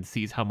About and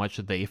sees how much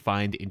they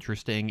find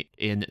interesting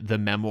in the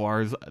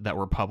memoirs that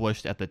were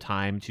published at the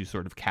time to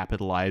sort of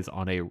capitalize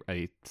on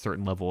a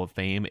certain level of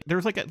fame.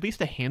 There's like at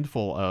least a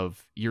handful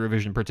of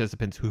Eurovision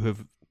participants who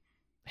have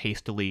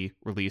hastily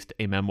released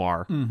a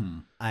memoir.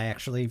 I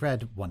actually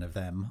read one of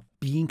them.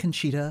 Being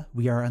Conchita,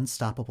 We Are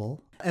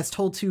Unstoppable. As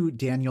told to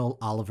Daniel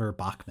Oliver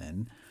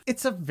Bachman,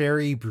 it's a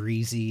very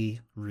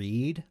breezy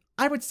read.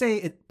 I would say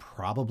it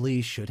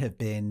probably should have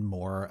been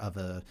more of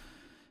a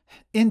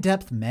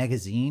in-depth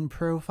magazine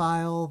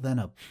profile than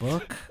a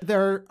book.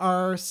 There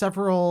are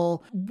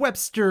several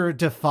Webster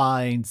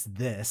defines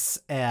this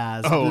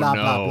as blah,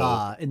 blah,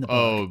 blah in the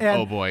book.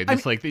 Oh boy.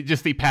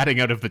 Just the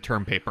padding out of the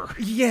term paper.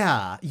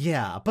 Yeah.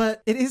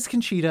 But it is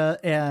Conchita,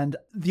 and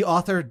the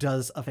author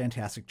does a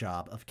fantastic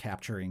job of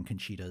capturing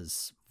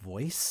Conchita's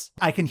voice.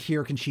 I can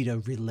hear Conchita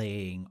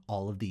relaying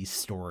all of these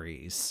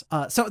stories.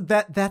 So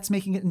that's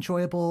making it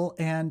enjoyable.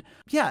 And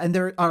and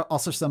there are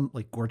also some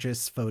like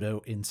gorgeous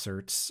photo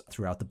inserts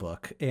throughout the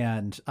book.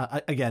 And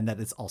again, that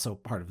is also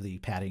part of the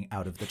padding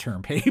out of the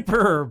term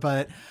paper.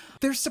 But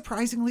there's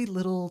surprisingly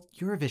little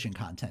Eurovision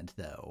content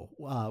though,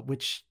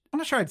 which I'm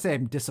not sure I'd say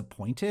I'm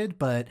disappointed,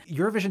 but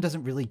Eurovision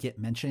doesn't really get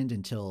mentioned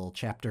until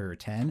chapter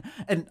 10.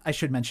 And I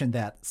should mention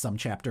that some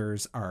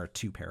chapters are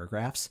 2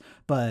 paragraphs,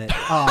 but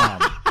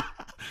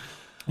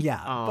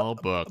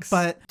books.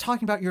 But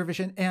talking about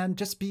Eurovision and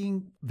just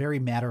being very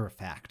matter of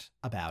fact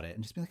about it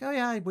and just being like, oh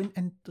yeah, I went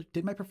and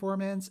did my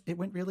performance. It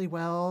went really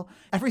well.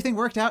 Everything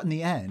worked out in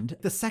the end.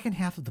 The second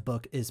half of the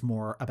book is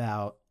more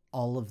about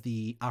all of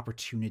the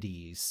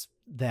opportunities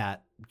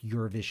that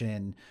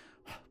Eurovision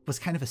was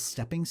kind of a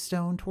stepping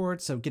stone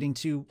towards. So getting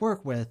to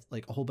work with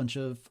like a whole bunch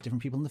of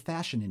different people in the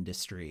fashion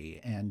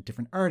industry and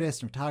different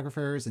artists and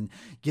photographers and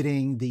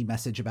getting the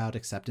message about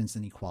acceptance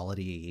and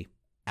equality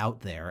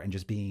out there and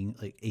just being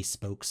like a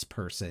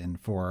spokesperson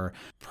for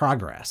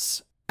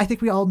progress. I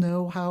think we all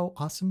know how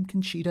awesome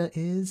Conchita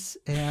is,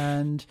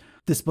 and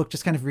this book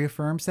just kind of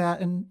reaffirms that.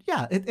 And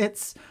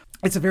it's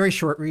a very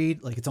short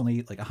read. Like it's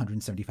only like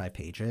 175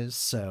 pages.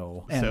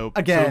 So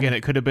again,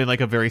 it could have been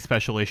like a very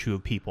special issue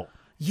of People.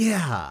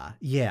 Yeah.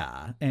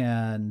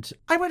 And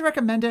I would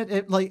recommend it.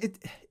 It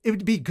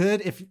would be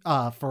good if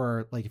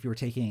if you were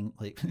taking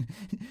like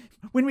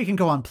when we can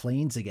go on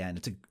planes again,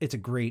 it's a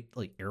great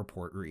like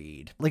airport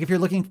read. Like if you're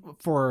looking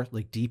for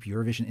like deep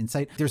Eurovision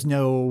insight, there's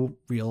no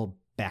real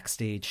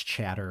backstage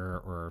chatter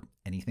or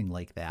anything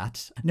like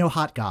that. No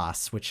hot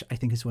goss, which I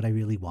think is what I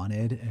really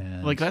wanted.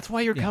 And like that's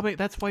why you're coming.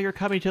 That's why you're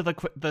coming to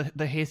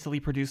the hastily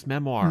produced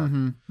memoir.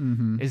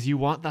 Is you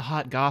want the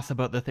hot goss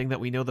about the thing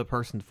that we know the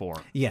person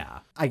for. Yeah,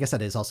 I guess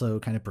that is also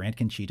kind of brand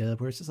Conchita,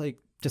 where it's just like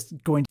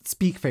just going to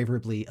speak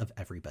favorably of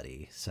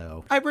everybody.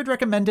 So I would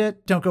recommend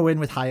it. Don't go in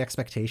with high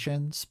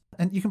expectations,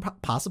 and you can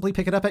possibly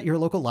pick it up at your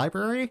local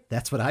library.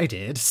 That's what I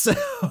did. So.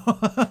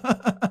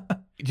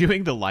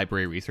 Doing the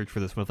library research for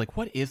this one, like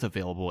what is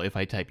available if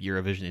I type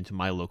Eurovision into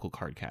my local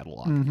card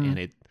catalog, and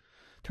it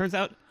turns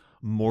out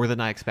more than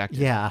I expected.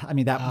 Yeah, I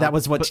mean that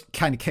was what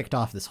kind of kicked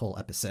off this whole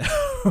episode.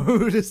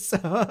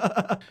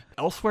 So.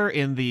 Elsewhere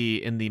in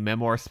the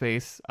memoir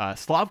space,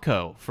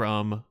 Slavko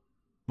from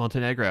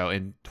Montenegro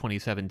in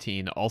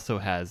 2017 also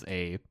has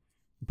a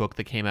book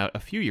that came out a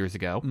few years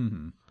ago.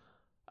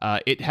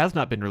 It has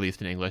not been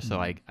released in English,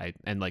 so I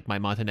my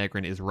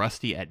Montenegrin is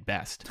rusty at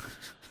best.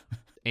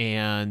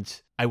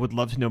 And I would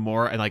love to know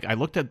more. And like I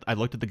looked at the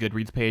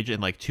Goodreads page,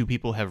 and like 2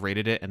 people have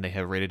rated it, and they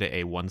have rated it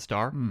a 1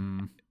 star.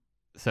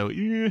 So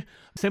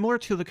similar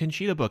to the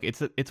Conchita book,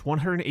 it's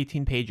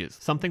 118 pages,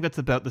 something that's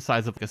about the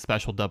size of a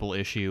special double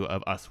issue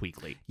of Us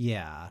Weekly.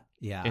 Yeah.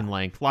 In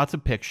length, lots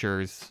of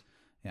pictures.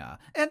 Yeah,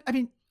 and I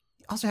mean,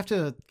 also have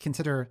to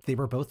consider they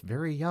were both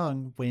very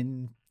young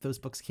when those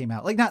books came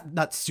out. Like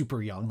not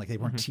super young, like they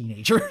weren't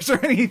teenagers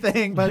or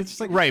anything, but it's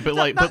just like right, but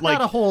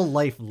not a whole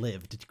life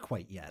lived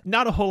quite yet.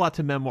 Not a whole lot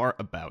to memoir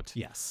about.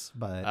 Yes,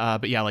 but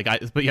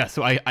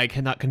so I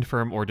cannot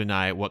confirm or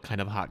deny what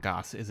kind of hot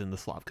goss is in the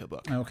Slavko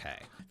book. Okay,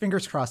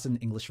 fingers crossed an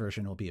English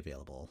version will be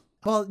available.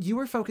 Well, you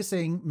were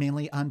focusing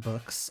mainly on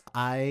books.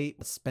 I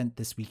spent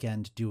this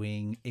weekend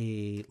doing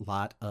a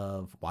lot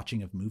of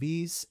watching of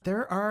movies.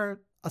 There are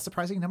a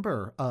surprising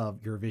number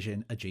of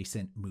Eurovision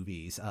adjacent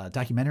movies,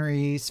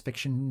 documentaries,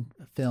 fiction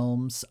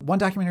films. One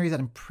documentary that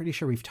I'm pretty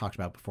sure we've talked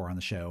about before on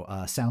the show,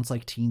 Sounds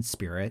Like Teen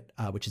Spirit,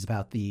 which is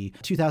about the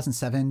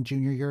 2007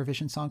 Junior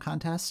Eurovision Song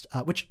Contest,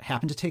 which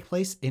happened to take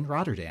place in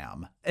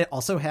Rotterdam. It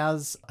also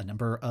has a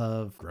number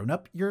of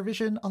grown-up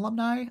Eurovision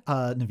alumni.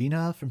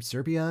 Navina from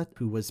Serbia,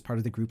 who was part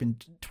of the group in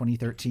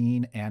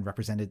 2013 and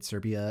represented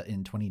Serbia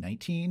in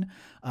 2019.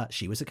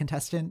 She was a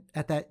contestant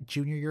at that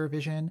Junior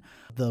Eurovision.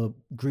 The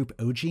group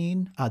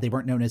Ogene, they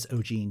weren't known as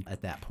Ogene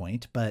at that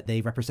point, but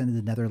they represented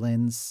the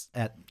Netherlands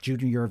at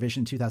Junior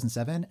Eurovision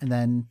 2007 and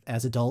then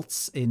as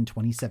adults in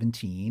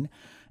 2017.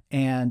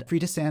 And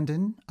Frida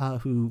Sandin,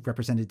 who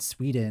represented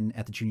Sweden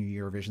at the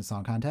Junior Eurovision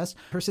Song Contest,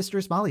 her sister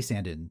is Molly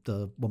Sandin,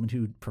 the woman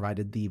who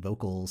provided the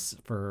vocals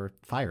for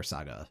Fire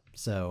Saga.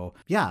 So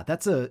yeah,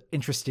 that's a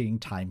interesting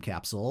time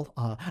capsule.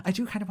 I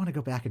do kind of want to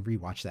go back and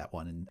rewatch that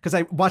one because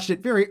I watched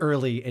it very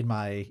early in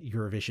my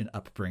Eurovision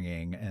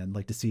upbringing and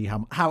like to see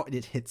how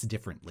it hits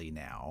differently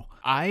now.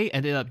 I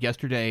ended up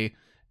yesterday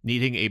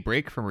needing a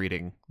break from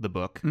reading the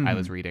book I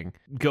was reading,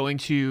 going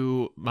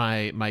to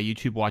my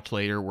YouTube watch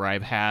later where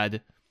I've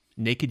had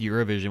Naked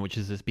Eurovision, which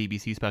is this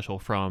BBC special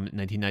from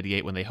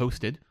 1998 when they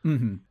hosted.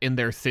 In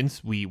there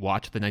since we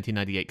watched the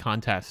 1998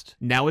 contest.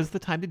 Now is the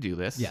time to do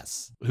this.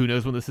 Yes. Who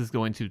knows when this is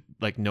going to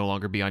like no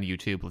longer be on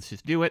YouTube. Let's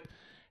just do it.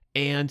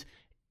 And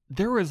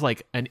there was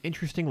like an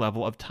interesting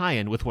level of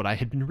tie-in with what I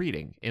had been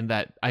reading in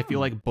that I feel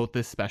like both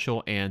this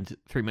special and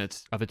 3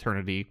 Minutes of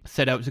Eternity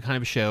set out to kind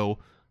of show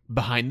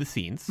behind the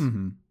scenes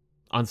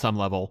on some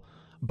level,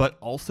 but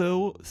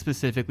also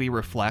specifically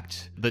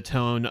reflect the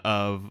tone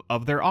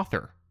of their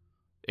author.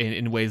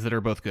 In ways that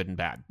are both good and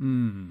bad.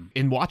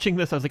 In watching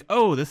this, I was like,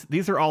 oh,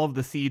 these are all of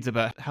the seeds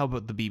about how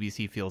the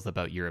BBC feels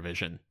about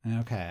Eurovision.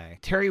 Okay.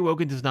 Terry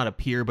Wogan does not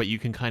appear, but you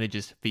can kind of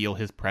just feel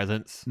his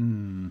presence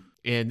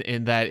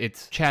in that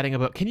it's chatting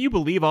about, can you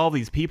believe all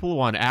these people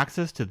want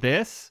access to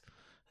this?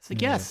 It's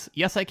like,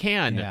 yes, I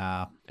can.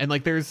 Yeah. And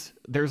like there's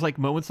like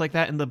moments like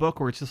that in the book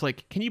where it's just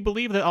like, can you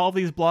believe that all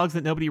these blogs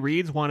that nobody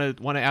reads want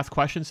to ask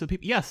questions to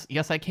people?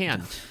 Yes, I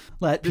can.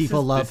 Let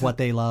people love what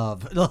they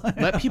love.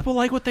 Let people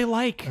like what they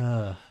like.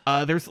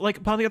 There's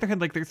like, on the other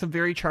hand, like there's some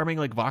very charming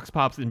like vox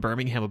pops in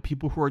Birmingham of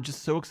people who are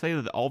just so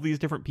excited that all these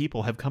different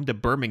people have come to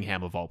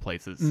Birmingham of all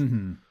places.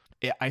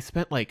 I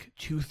spent like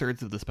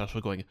 2/3 of the special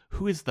going,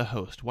 who is the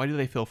host? Why do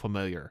they feel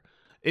familiar?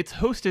 It's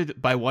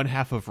hosted by one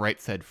half of Right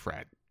Said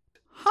Fred.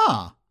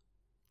 Huh.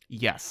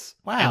 Yes.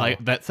 Wow. And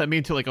like that sent me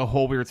into like a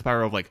whole weird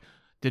spiral of like,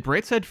 did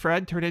Right Said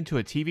Fred turn into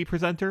a TV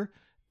presenter?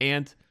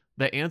 And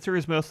the answer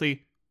is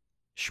mostly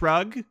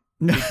shrug,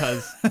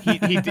 because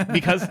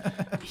because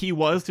he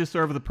was just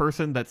sort of the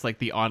person that's like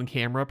the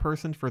on-camera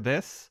person for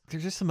this.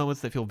 There's just some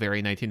moments that feel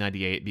very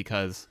 1998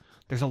 because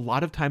there's a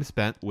lot of time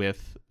spent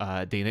with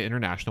Dana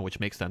International, which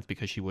makes sense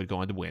because she would go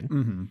on to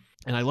win.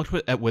 And I looked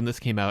at when this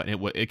came out,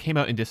 and it came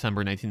out in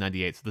December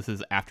 1998, so this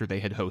is after they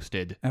had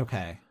hosted.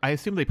 Okay. I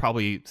assume they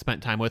probably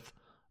spent time with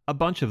a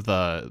bunch of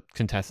the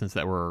contestants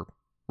that were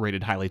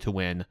rated highly to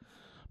win.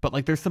 But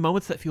like there's some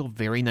moments that feel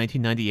very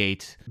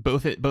 1998,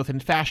 both in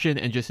fashion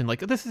and just in like,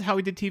 this is how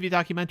we did TV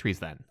documentaries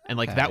then. And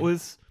like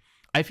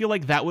I feel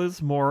like that was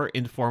more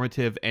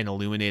informative and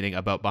illuminating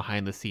about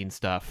behind the scenes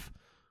stuff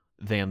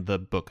than the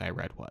book I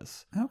read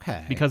was.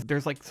 Okay. Because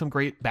there's like some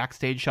great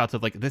backstage shots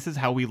of like, this is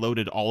how we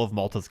loaded all of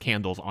Malta's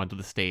candles onto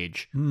the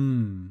stage.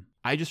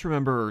 I just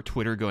remember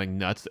Twitter going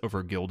nuts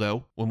over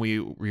Gildo when we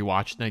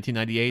rewatched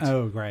 1998.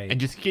 Oh, right. And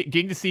just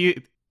getting to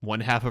see one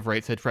half of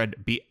Right Said Fred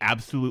be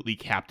absolutely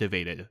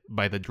captivated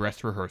by the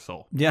dress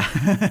rehearsal. Yeah.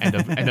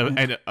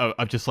 and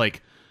of just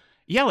like,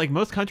 yeah, like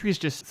most countries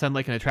just send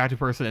like an attractive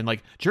person, and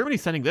like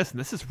Germany's sending this, and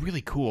this is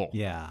really cool.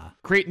 Yeah.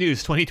 Great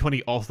news.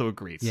 2020 also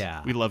agrees.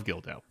 Yeah. We love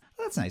Gildo.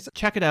 That's nice.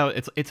 Check it out.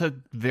 It's a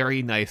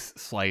very nice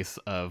slice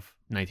of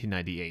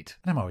 1998.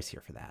 And I'm always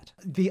here for that.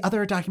 The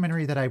other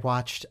documentary that I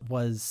watched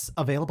was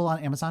available on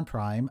Amazon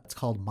Prime. It's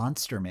called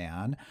Monster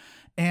Man.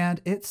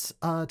 And it's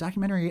a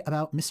documentary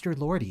about Mr.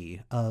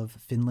 Lordi of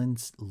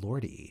Finland's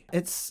Lordi.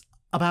 It's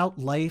about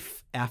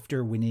life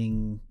after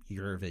winning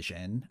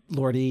Eurovision.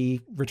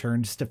 Lordi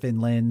returns to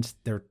Finland.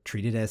 They're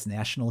treated as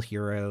national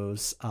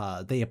heroes.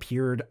 They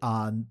appeared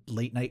on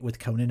Late Night with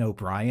Conan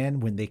O'Brien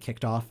when they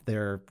kicked off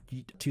their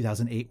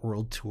 2008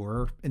 world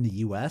tour in the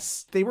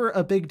US. They were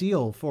a big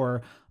deal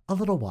for a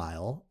little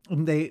while.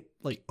 They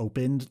like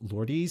opened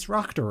Lordi's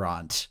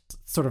Rocktorant,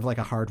 sort of like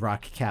a hard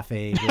rock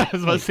cafe. I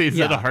was about to say, is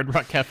it a hard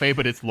rock cafe,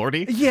 but it's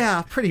Lordi?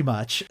 Yeah, pretty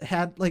much.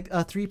 Had like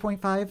a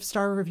 3.5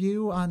 star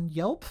review on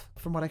Yelp,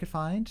 from what I could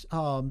find.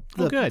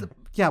 Good.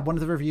 One of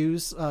the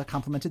reviews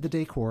complimented the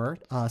decor.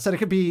 Said it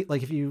could be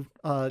like if you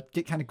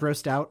get kind of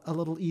grossed out a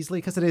little easily,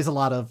 because it is a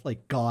lot of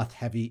like goth,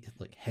 heavy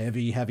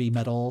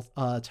metal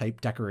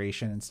type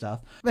decoration and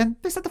stuff. And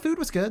they said the food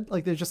was good.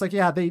 Like they're just like,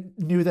 yeah, they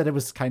knew that it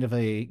was kind of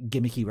a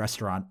gimmicky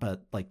restaurant,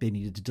 but like they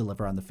needed to deliver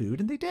on the food,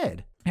 and they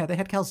did. Yeah, they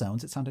had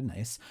calzones. It sounded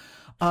nice.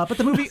 But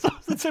the movie...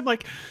 So I'm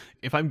like,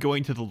 if I'm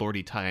going to the Lord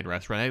Italian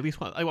restaurant, I at least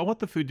want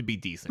the food to be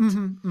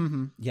decent.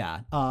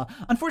 Yeah.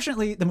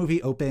 Unfortunately, the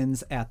movie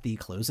opens at the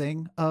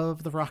closing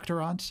of the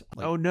restaurant.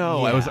 Oh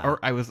no, yeah.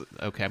 I was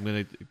okay. I'm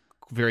gonna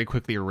very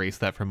quickly erase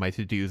that from my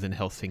to-dos in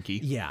Helsinki.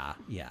 Yeah.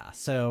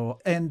 So,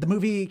 and the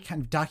movie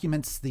kind of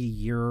documents the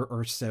year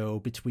or so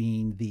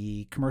between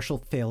the commercial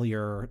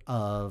failure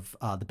of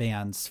the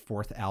band's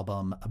fourth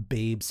album,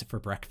 Babes for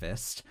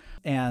Breakfast,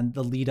 and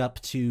the lead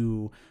up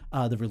to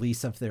the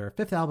release of their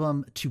fifth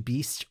album, To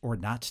Beast or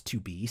Not to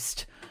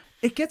Beast.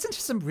 It gets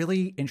into some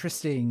really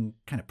interesting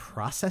kind of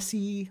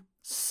processy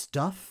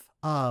stuff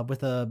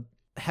with a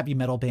heavy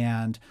metal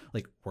band,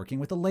 like working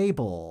with a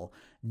label,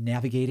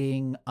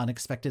 navigating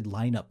unexpected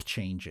lineup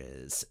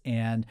changes,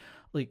 and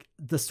like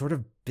the sort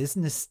of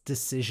business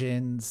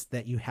decisions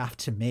that you have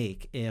to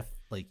make if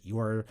like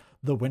you're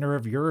the winner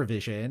of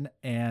Eurovision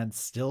and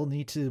still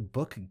need to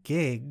book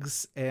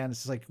gigs. And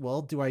it's like,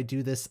 well, do I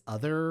do this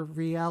other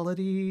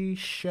reality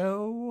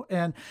show?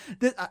 And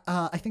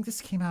I think this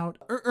came out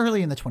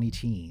early in the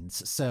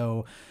 2010s.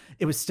 So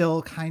it was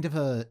still kind of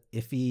a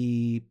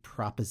iffy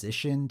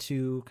proposition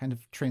to kind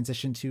of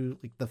transition to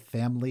like the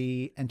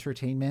family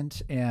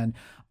entertainment. And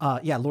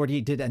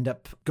Lordi did end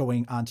up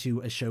going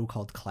onto a show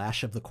called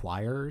Clash of the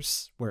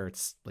Choirs, where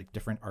it's like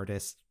different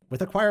artists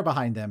with a choir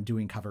behind them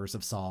doing covers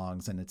of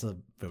songs, and it's a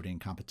voting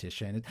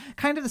competition. It's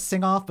kind of a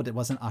sing-off, but it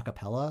wasn't a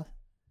cappella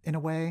in a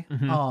way.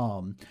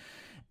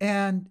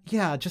 And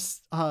yeah,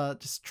 just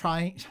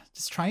trying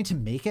to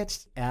make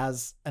it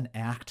as an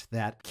act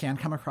that can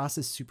come across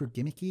as super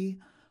gimmicky.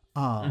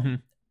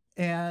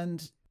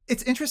 And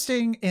it's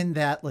interesting in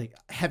that like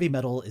heavy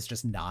metal is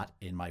just not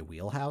in my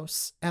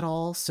wheelhouse at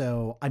all.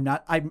 So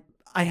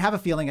I have a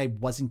feeling I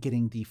wasn't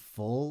getting the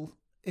full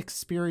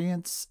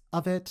experience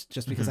of it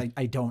just because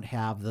I don't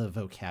have the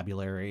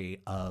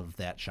vocabulary of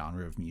that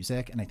genre of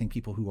music. And I think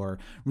people who are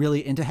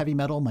really into heavy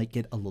metal might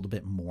get a little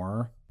bit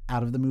more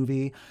out of the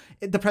movie.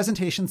 The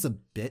presentation's a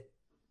bit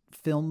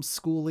film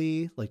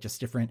schooly, like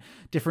just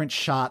different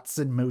shots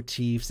and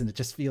motifs, and it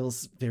just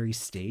feels very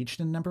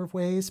staged in a number of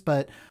ways,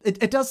 but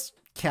it does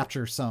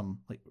capture some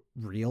like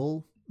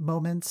real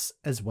moments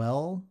as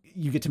well.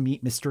 You get to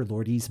meet Mr.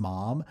 Lordi's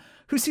mom,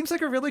 who seems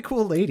like a really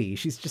cool lady.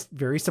 She's just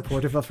very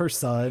supportive of her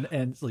son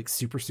and like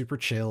super, super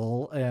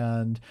chill.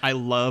 And I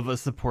love a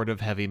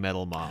supportive heavy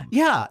metal mom.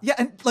 Yeah.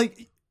 And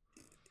like,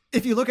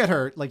 if you look at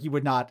her, like you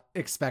would not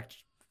expect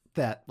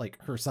that like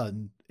her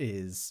son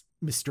is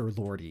Mr.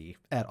 Lordi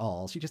at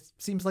all. She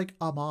just seems like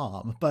a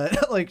mom,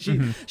 but like she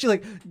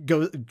like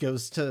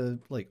goes to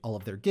like all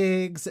of their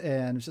gigs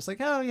and it's just like,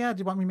 oh yeah, do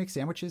you want me to make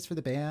sandwiches for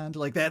the band?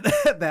 Like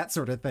that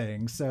sort of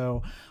thing.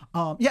 So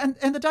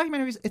and the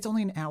documentary, it's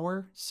only an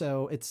hour,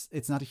 so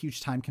it's not a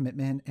huge time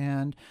commitment.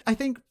 And I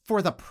think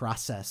for the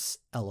process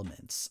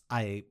elements,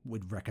 I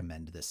would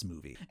recommend this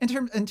movie.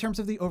 In terms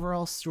of the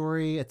overall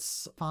story,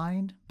 it's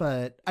fine,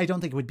 but I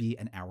don't think it would be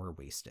an hour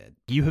wasted.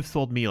 You have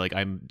sold me. Like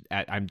I'm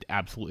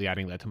absolutely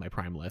adding that to my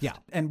Prime list. Yeah,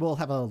 and we'll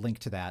have a link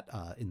to that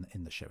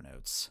in the show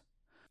notes.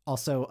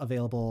 Also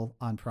available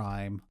on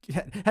Prime.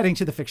 Heading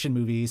to the fiction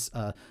movies,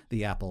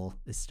 The Apple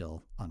is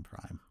still on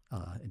Prime,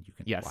 and you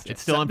can watch it.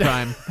 It's still on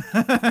Prime.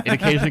 It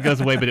occasionally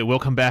goes away, but it will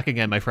come back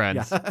again, my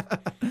friends.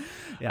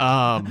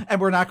 Yeah. And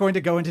we're not going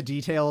to go into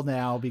detail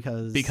now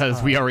because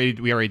we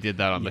already did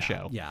that on the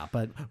show. Yeah,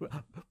 but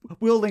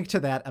we'll link to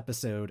that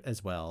episode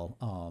as well.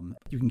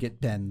 You can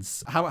get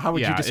Ben's. How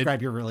would you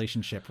describe your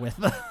relationship with?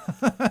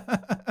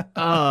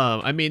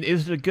 I mean,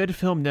 is it a good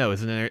film? No.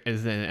 Is it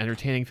an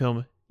entertaining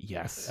film?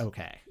 Yes.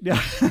 Okay.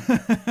 Yeah.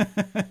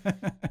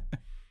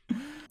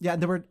 Yeah,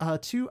 there were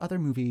two other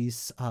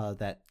movies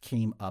that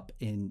came up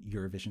in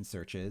Eurovision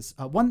searches.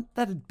 One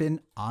that had been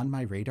on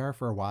my radar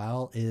for a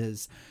while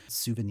is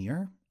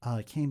Souvenir.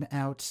 Came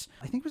out,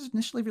 I think it was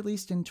initially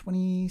released in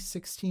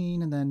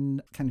 2016 and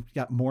then kind of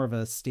got more of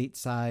a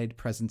stateside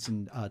presence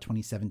in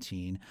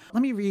 2017.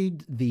 Let me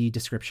read the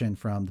description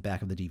from the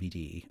back of the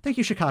DVD. Thank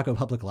you, Chicago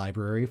Public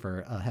Library,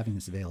 for having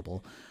this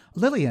available.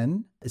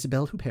 Lillian,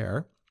 Isabelle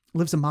Huppert,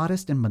 lives a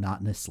modest and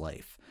monotonous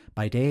life.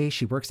 By day,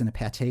 she works in a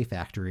pâté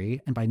factory,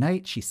 and by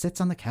night, she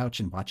sits on the couch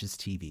and watches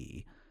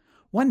TV.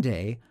 One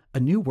day, a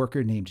new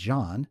worker named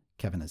Jean,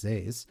 Kevin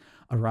Aziz,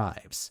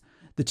 arrives.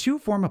 The two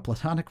form a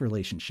platonic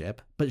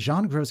relationship, but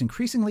Jean grows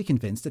increasingly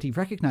convinced that he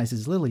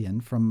recognizes Lillian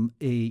from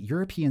a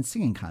European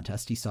singing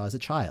contest he saw as a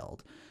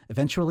child.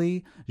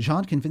 Eventually,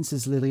 Jean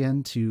convinces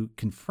Lillian to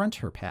confront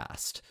her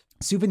past.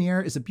 Souvenir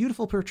is a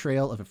beautiful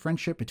portrayal of a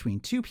friendship between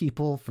two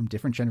people from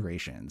different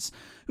generations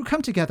who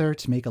come together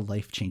to make a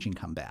life-changing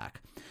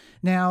comeback.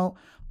 Now,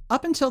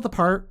 up until the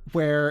part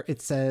where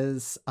it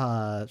says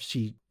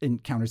she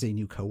encounters a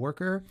new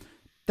coworker,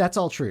 that's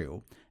all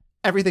true.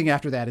 Everything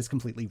after that is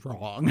completely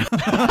wrong.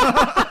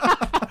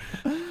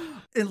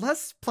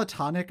 Unless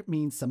platonic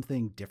means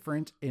something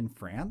different in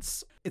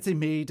France, it's a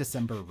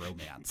May-December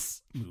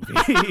romance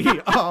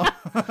movie.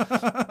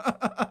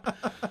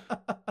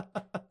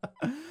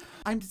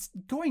 I'm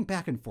going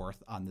back and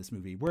forth on this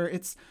movie where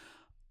it's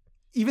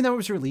even though it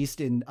was released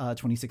in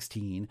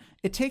 2016,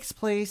 it takes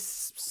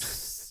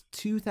place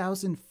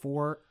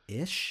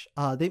 2004-ish.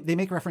 They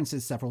make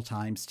references several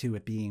times to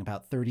it being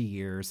about 30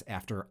 years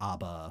after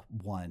ABBA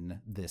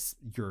won this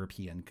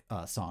European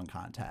song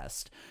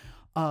contest,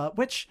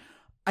 which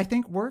I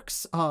think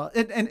works.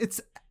 And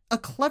it's a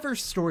clever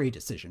story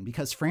decision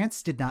because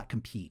France did not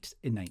compete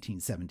in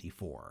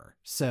 1974.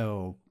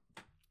 So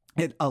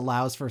it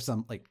allows for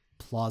some like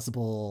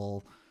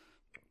plausible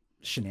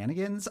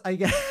shenanigans, I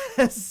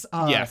guess,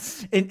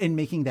 yes, in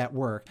making that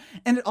work.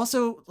 And it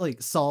also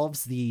like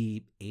solves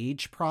the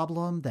age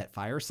problem that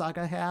Fire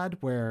Saga had,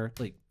 where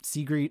like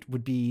Sigrid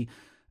would be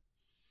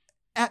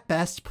at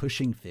best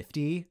pushing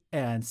 50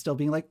 and still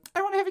being like,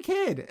 I want to have a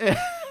kid.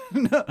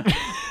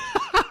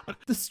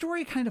 The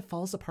story kind of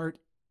falls apart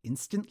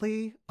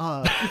instantly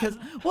because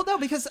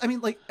I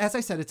mean, like, as I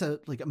said, it's a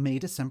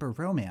May-December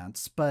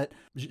romance, but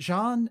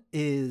Jean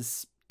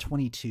is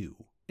 22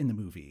 in the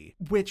movie,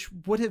 which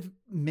would have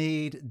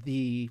made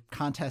the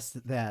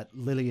contest that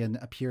Lillian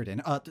appeared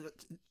in,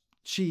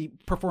 she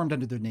performed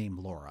under the name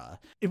Laura,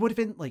 it would have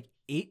been like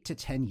 8 to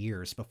 10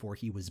 years before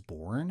he was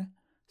born.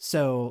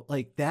 So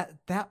like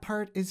that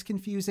part is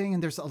confusing,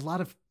 and there's a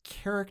lot of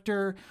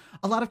character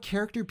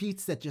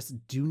beats that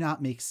just do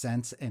not make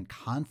sense, and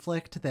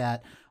conflict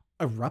that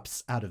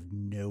erupts out of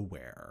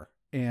nowhere.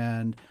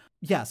 And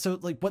yeah, so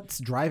like what's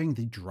driving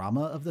the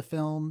drama of the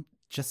film,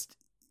 just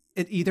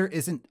it either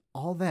isn't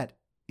all that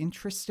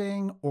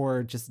interesting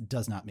or just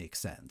does not make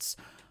sense.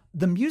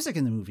 The music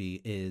in the movie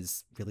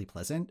is really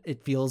pleasant.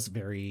 It feels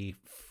very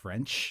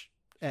French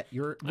at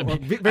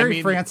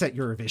France at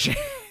Eurovision.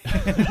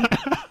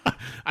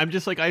 I'm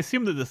just like, I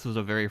assume that this was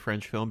a very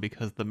French film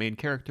because the main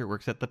character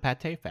works at the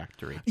pâté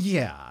factory.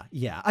 Yeah.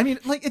 I mean,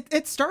 like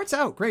it starts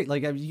out great.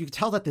 Like you can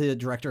tell that the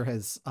director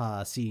has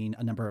seen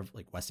a number of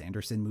like Wes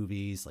Anderson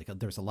movies. Like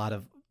there's a lot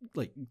of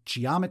like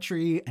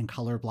geometry and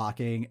color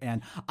blocking,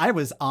 and I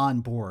was on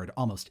board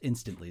almost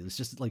instantly. It was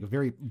just like a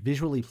very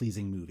visually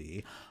pleasing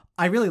movie.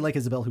 I really like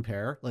Isabelle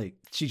Huppert. Like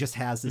she just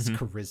has this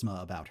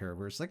charisma about her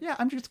where it's like, yeah,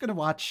 I'm just going to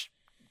watch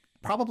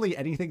probably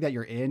anything that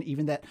you're in.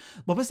 Even that,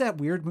 what was that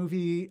weird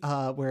movie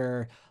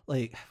where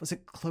like, was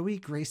it Chloe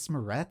Grace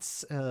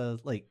Moretz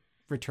like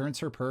returns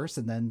her purse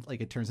and then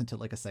like it turns into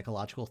like a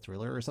psychological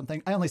thriller or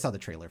something? I only saw the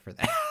trailer for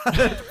that.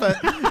 But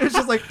it's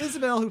just like,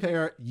 Isabelle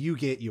Huppert, you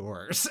get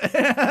yours.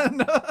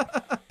 And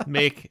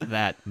make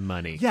that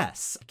money.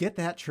 Yes, get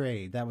that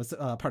trade. That was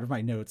part of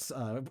my notes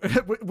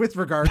with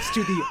regards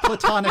to the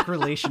platonic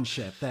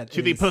relationship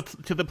to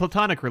the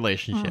platonic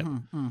relationship.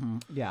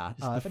 Yeah,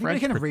 if anybody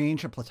can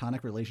arrange a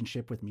platonic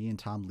relationship with me and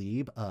Tom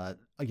Lieb,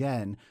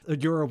 again,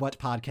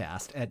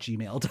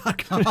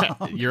 eurowhatpodcast@gmail.com.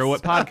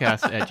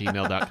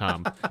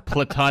 eurowhatpodcast@gmail.com.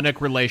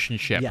 Platonic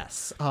relationship.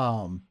 Yes.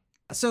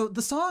 So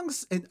the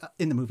songs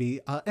in the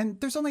movie,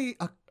 and there's only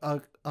a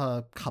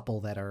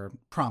couple that are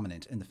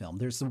prominent in the film.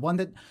 There's the one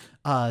that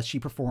she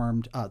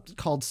performed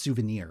called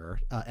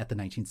Souvenir at the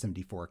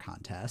 1974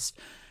 contest.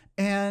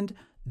 And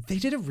they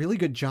did a really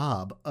good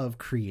job of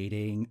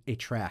creating a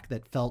track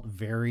that felt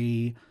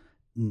very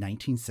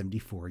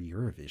 1974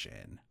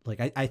 Eurovision.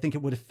 Like I think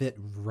it would have fit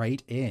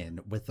right in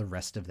with the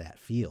rest of that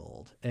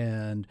field.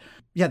 And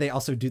yeah, they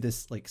also do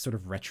this like sort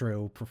of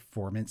retro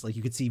performance. Like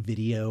you could see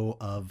video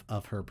of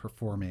her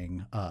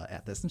performing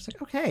at this, and it's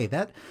like, okay,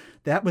 that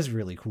was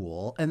really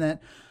cool. And then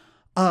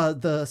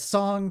the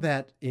song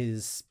that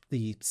is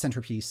the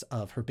centerpiece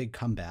of her big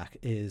comeback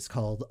is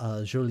called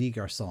Joli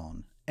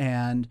Garçon.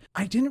 And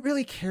I didn't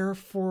really care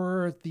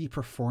for the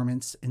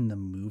performance in the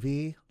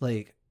movie.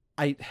 Like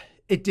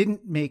it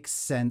didn't make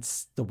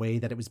sense the way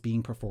that it was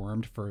being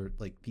performed for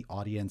like the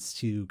audience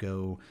to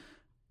go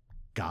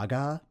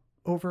gaga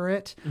over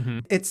it.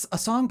 It's a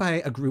song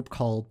by a group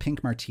called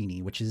Pink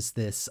Martini, which is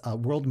this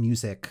world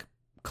music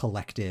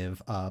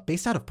collective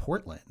based out of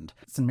Portland.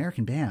 It's an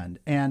American band.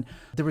 And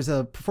there was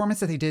a performance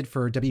that they did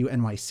for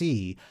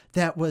WNYC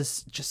that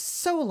was just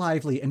so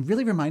lively and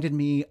really reminded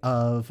me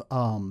of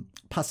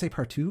Passe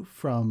Partout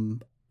from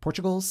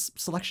Portugal's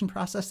selection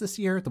process this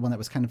year, the one that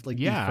was kind of like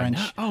the French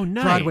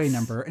nice. Broadway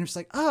number. And it's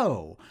like,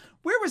 oh,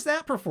 where was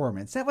that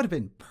performance? That would have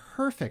been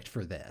perfect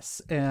for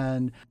this.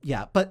 And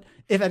yeah, but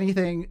if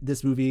anything,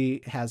 this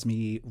movie has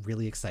me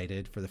really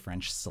excited for the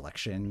French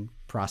selection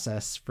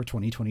process for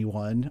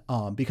 2021,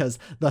 because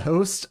the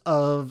host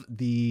of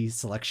the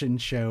selection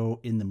show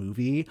in the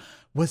movie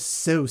was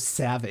so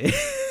savage.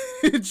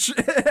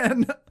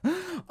 And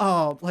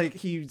like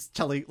he's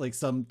telling like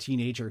some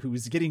teenager who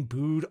was getting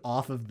booed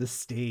off of the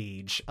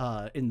stage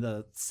in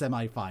the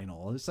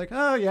semifinal. It's like,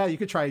 oh yeah, you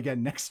could try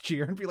again next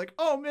year, and be like,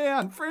 oh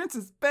man, France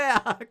is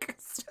back.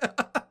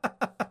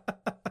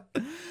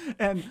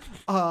 And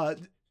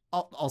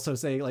also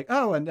saying like,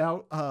 oh, and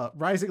now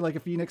rising like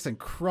a phoenix and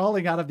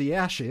crawling out of the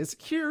ashes,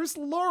 here's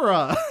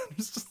Laura.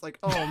 It's just like,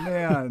 oh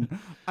man,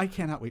 I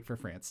cannot wait for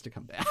France to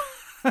come back.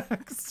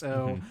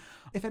 So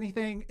if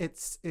anything, it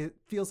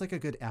feels like a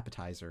good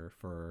appetizer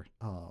for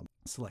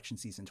selection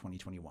season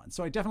 2021.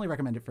 So I definitely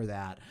recommend it for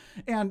that.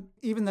 And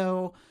even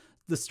though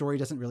the story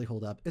doesn't really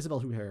hold up,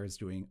 Isabelle Huppert is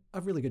doing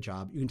a really good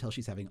job. You can tell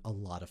she's having a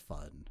lot of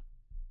fun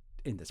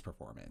in this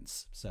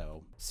performance.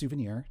 So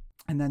Souvenir.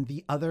 And then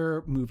the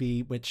other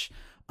movie, which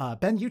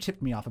Ben, you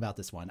tipped me off about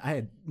this one. I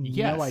had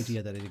no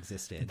idea that it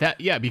existed.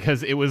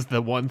 Because it was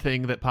the one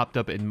thing that popped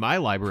up in my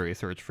library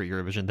search for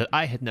Eurovision that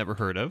I had never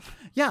heard of.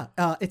 Yeah,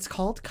 it's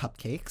called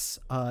Cupcakes.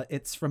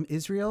 It's from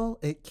Israel.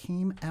 It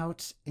came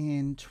out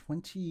in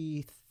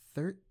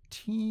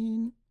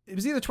 2013. It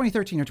was either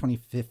 2013 or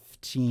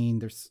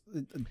 2015.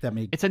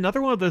 It's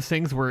another one of those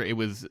things where it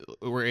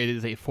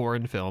is a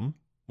foreign film,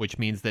 which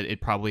means that it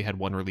probably had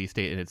one release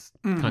date in its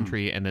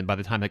country, and then by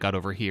the time it got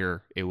over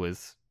here, it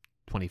was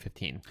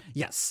 2015.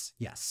 Yes.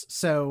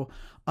 So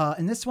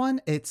in this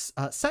one, it's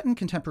set in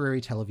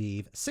contemporary Tel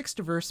Aviv. 6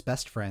 diverse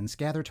best friends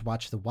gather to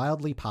watch the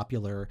wildly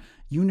popular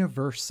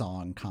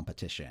Eurovision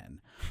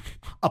competition.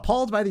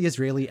 Appalled by the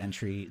Israeli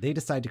entry, they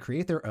decide to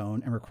create their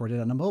own and record it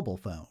on a mobile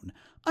phone.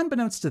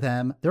 Unbeknownst to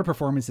them, their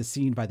performance is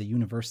seen by the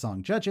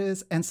Eurovision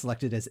judges and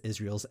selected as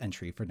Israel's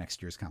entry for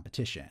next year's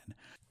competition.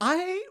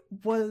 I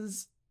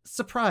was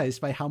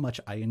surprised by how much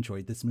I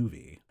enjoyed this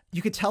movie.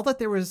 You could tell that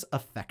there was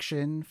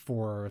affection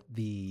for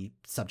the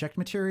subject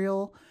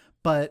material,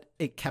 but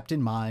it kept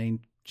in mind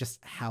just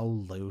how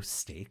low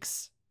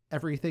stakes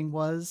everything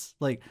was.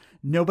 Like,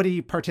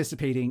 nobody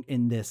participating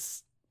in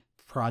this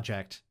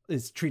project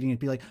is treating it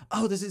be like,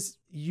 oh, this is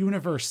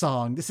Universe.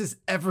 This is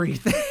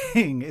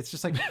everything. It's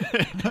just like,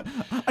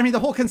 I mean, the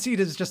whole conceit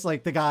is just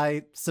like the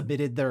guy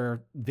submitted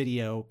their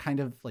video kind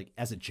of like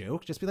as a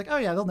joke, just be like, oh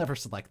yeah, they'll never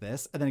select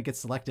this. And then it gets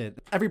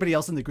selected. Everybody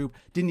else in the group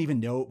didn't even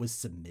know it was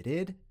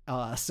submitted.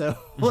 Like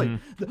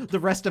the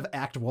rest of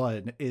Act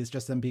 1 is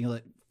just them being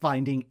like,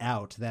 finding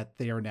out that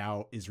they are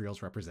now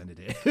Israel's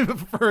representative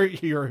for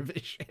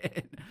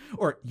Eurovision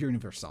or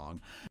Universong.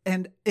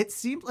 And it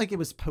seemed like it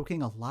was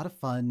poking a lot of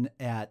fun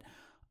at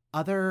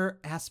other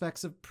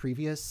aspects of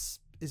previous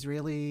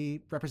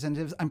Israeli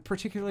representatives. I'm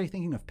particularly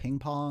thinking of Ping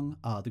Pong,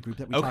 the group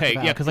that we talked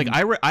about. Because like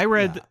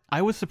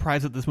I was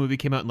surprised that this movie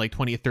came out in like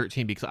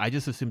 2013 because I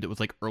just assumed it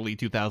was like early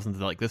 2000s.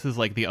 Like this is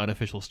like the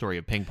unofficial story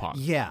of Ping Pong.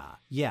 Yeah.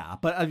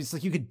 But I was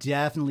like, you could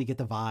definitely get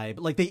the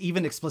vibe. Like they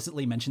even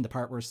explicitly mentioned the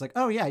part where it's like,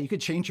 oh yeah, you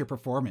could change your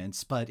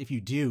performance, but if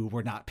you do,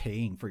 we're not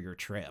paying for your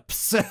trip.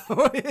 So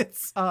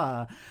it's,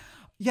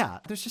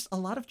 there's just a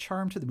lot of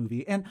charm to the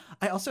movie. And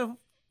I also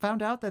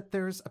found out that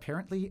there's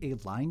apparently a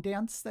line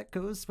dance that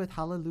goes with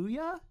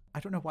Hallelujah. I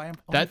don't know why I'm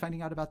only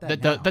finding out about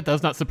that now. That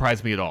does not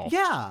surprise me at all.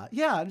 Yeah.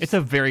 It's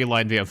a very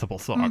line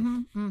danceable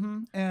song.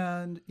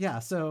 And yeah,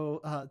 so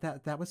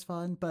that was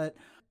fun. But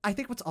I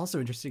think what's also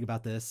interesting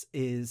about this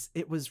is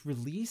it was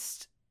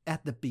released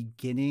at the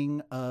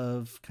beginning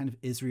of kind of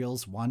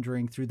Israel's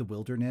wandering through the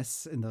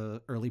wilderness in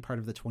the early part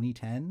of the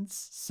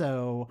 2010s.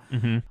 So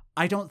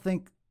I don't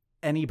think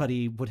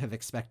anybody would have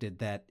expected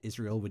that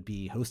Israel would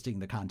be hosting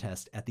the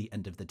contest at the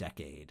end of the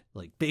decade.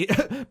 Like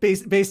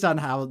based on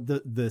how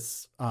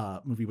this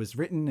movie was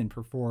written and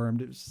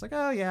performed, it was just like,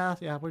 oh yeah,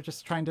 we're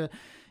just trying to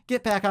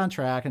get back on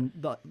track and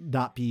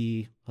not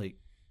be like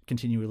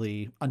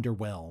continually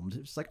underwhelmed.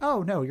 It's like,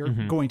 oh no, you're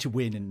going to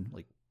win in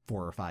like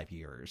 4 or 5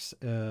 years.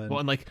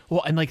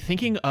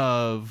 Thinking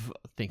of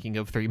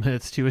 3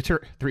 minutes to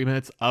 3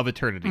 minutes of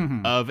eternity,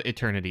 of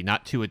eternity,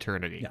 not to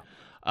eternity. Yeah.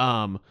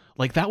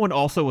 Like that one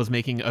also was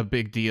making a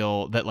big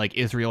deal that like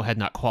Israel had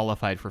not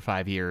qualified for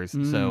 5 years.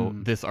 So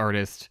this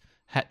artist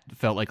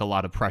felt like a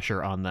lot of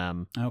pressure on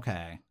them.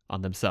 Okay.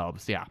 On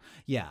themselves. Yeah.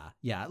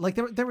 Like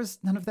there was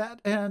none of that.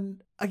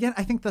 And again,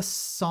 I think the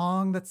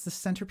song that's the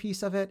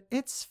centerpiece of it,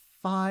 it's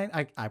fine.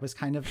 I was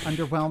kind of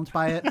underwhelmed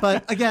by it,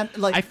 but again,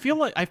 like I feel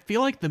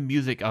like the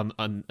music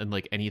on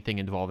like anything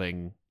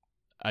involving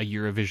a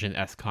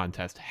Eurovision-esque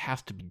contest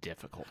has to be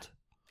difficult.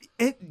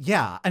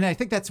 And I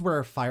think that's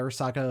where Fire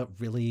Saga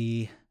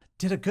really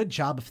did a good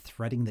job of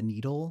threading the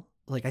needle.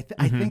 Like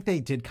I think they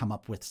did come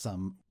up with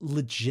some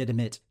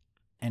legitimate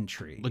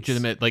entries.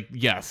 Like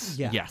yes.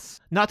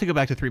 Not to go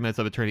back to 3 minutes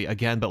of eternity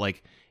again, but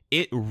like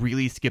it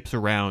really skips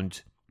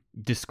around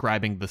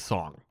describing the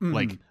song.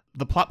 Like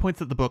the plot points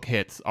that the book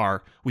hits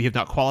are we have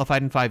not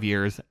qualified in 5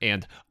 years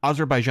and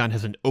Azerbaijan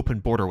has an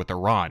open border with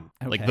Iran.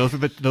 Okay. Like those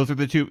are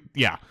the two.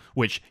 Yeah.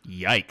 Which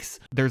yikes.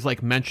 There's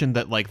like mention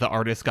that like the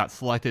artist got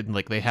selected and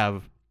like they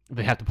have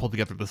to pull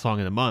together the song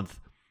in a month.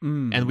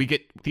 And we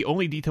get the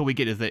only detail we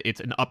get is that it's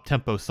an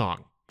up-tempo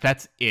song.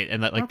 That's it.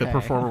 And that like the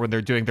performer when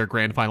they're doing their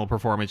grand final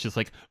performance just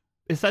like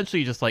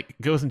essentially just like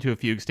goes into a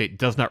fugue state,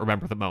 does not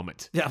remember the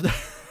moment. Yeah.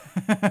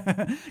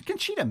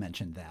 Conchita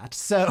mentioned that,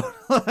 so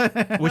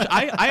which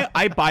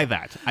I buy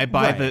that. I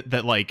buy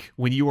that like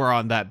when you are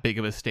on that big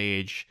of a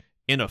stage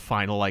in a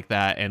final like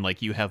that and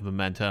like you have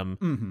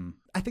momentum.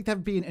 I think that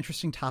would be an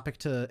interesting topic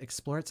to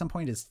explore at some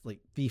point, is like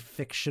the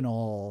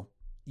fictional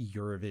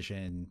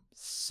Eurovision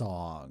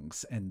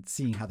songs and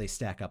seeing how they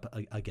stack up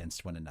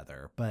against one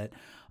another. But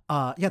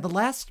Yeah, the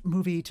last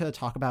movie to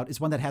talk about is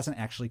one that hasn't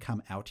actually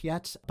come out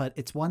yet, but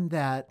it's one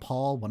that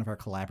Paul, one of our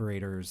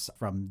collaborators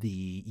from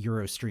the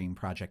Eurostream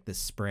project this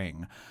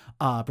spring,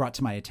 brought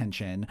to my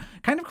attention.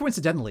 Kind of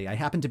coincidentally, I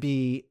happened to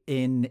be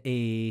in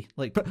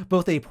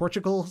both a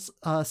Portugal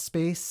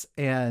space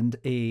and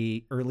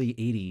a early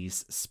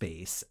 80s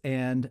space.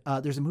 And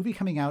there's a movie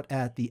coming out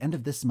at the end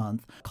of this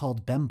month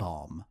called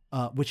Bembom,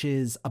 which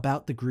is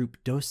about the group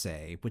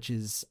Doce, which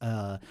is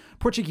a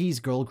Portuguese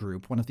girl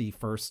group, one of the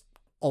first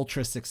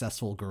ultra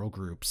successful girl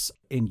groups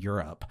in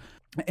Europe.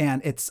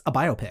 And it's a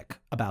biopic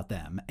about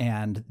them.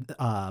 And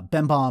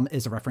Bembom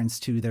is a reference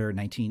to their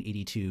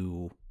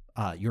 1982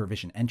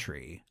 Eurovision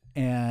entry.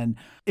 And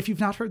if you've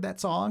not heard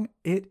that song,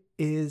 it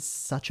is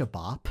such a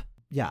bop.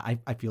 Yeah,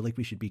 I feel like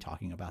we should be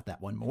talking about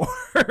that one more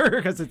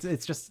because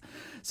it's just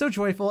so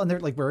joyful. And they're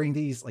like wearing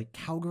these like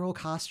cowgirl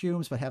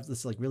costumes, but have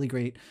this like really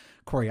great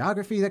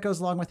choreography that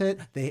goes along with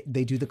it.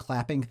 They do the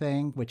clapping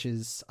thing, which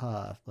is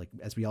like,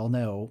 as we all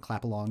know,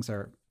 clap-alongs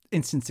are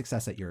instant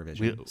success at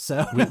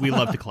Eurovision. We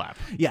love to clap.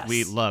 Yes.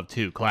 We love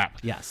to clap.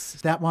 Yes.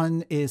 That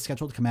one is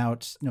scheduled to come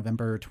out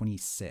November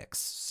 26th.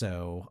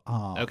 So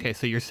okay,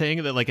 so you're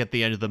saying that like at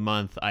the end of the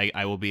month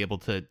I will be able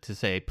to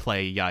say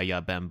play Ya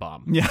Ya Bem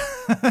Bom. Yeah.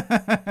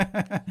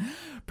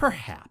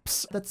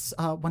 Perhaps. That's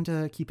one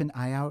to keep an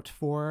eye out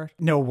for.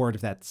 No word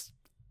if that's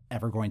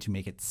ever going to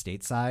make it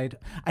stateside.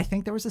 I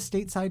think there was a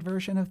stateside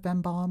version of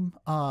Bem Bom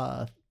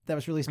that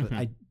was released,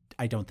 but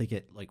I don't think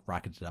it like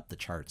rocketed up the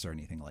charts or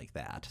anything like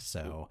that.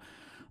 So,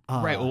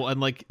 right. Well, and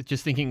like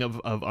just thinking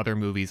of other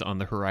movies on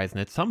the horizon,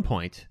 at some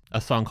point,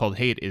 a song called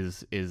 "Hate"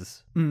 is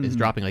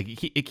dropping. Like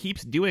it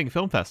keeps doing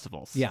film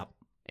festivals. Yeah.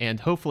 And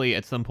hopefully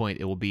at some point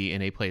it will be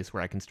in a place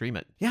where I can stream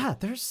it. Yeah,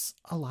 there's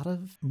a lot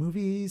of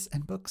movies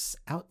and books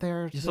out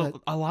there. Just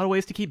a lot of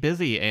ways to keep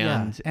busy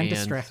and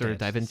distracted. Sort of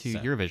dive into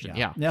Eurovision.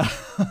 Yeah.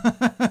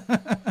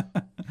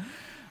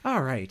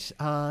 All right.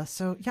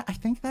 So, yeah, I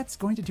think that's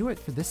going to do it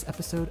for this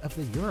episode of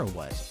the Euro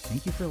What.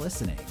 Thank you for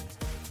listening.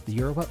 The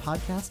Euro What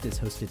podcast is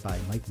hosted by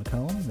Mike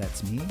McComb,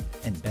 that's me,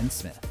 and Ben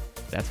Smith.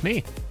 That's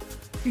me.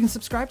 You can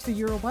subscribe to the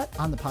Euro What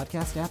on the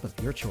podcast app of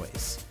your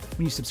choice.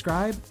 When you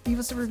subscribe, leave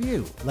us a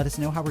review, let us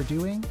know how we're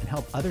doing, and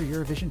help other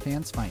Eurovision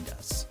fans find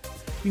us.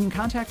 You can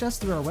contact us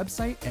through our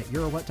website at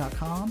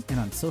eurowhat.com and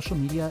on social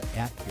media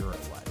at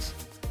EuroWhat.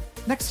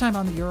 Next time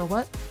on the Euro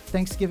What,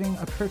 Thanksgiving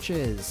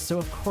approaches, so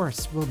of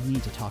course we'll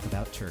need to talk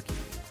about turkey.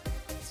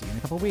 See you in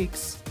a couple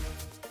weeks.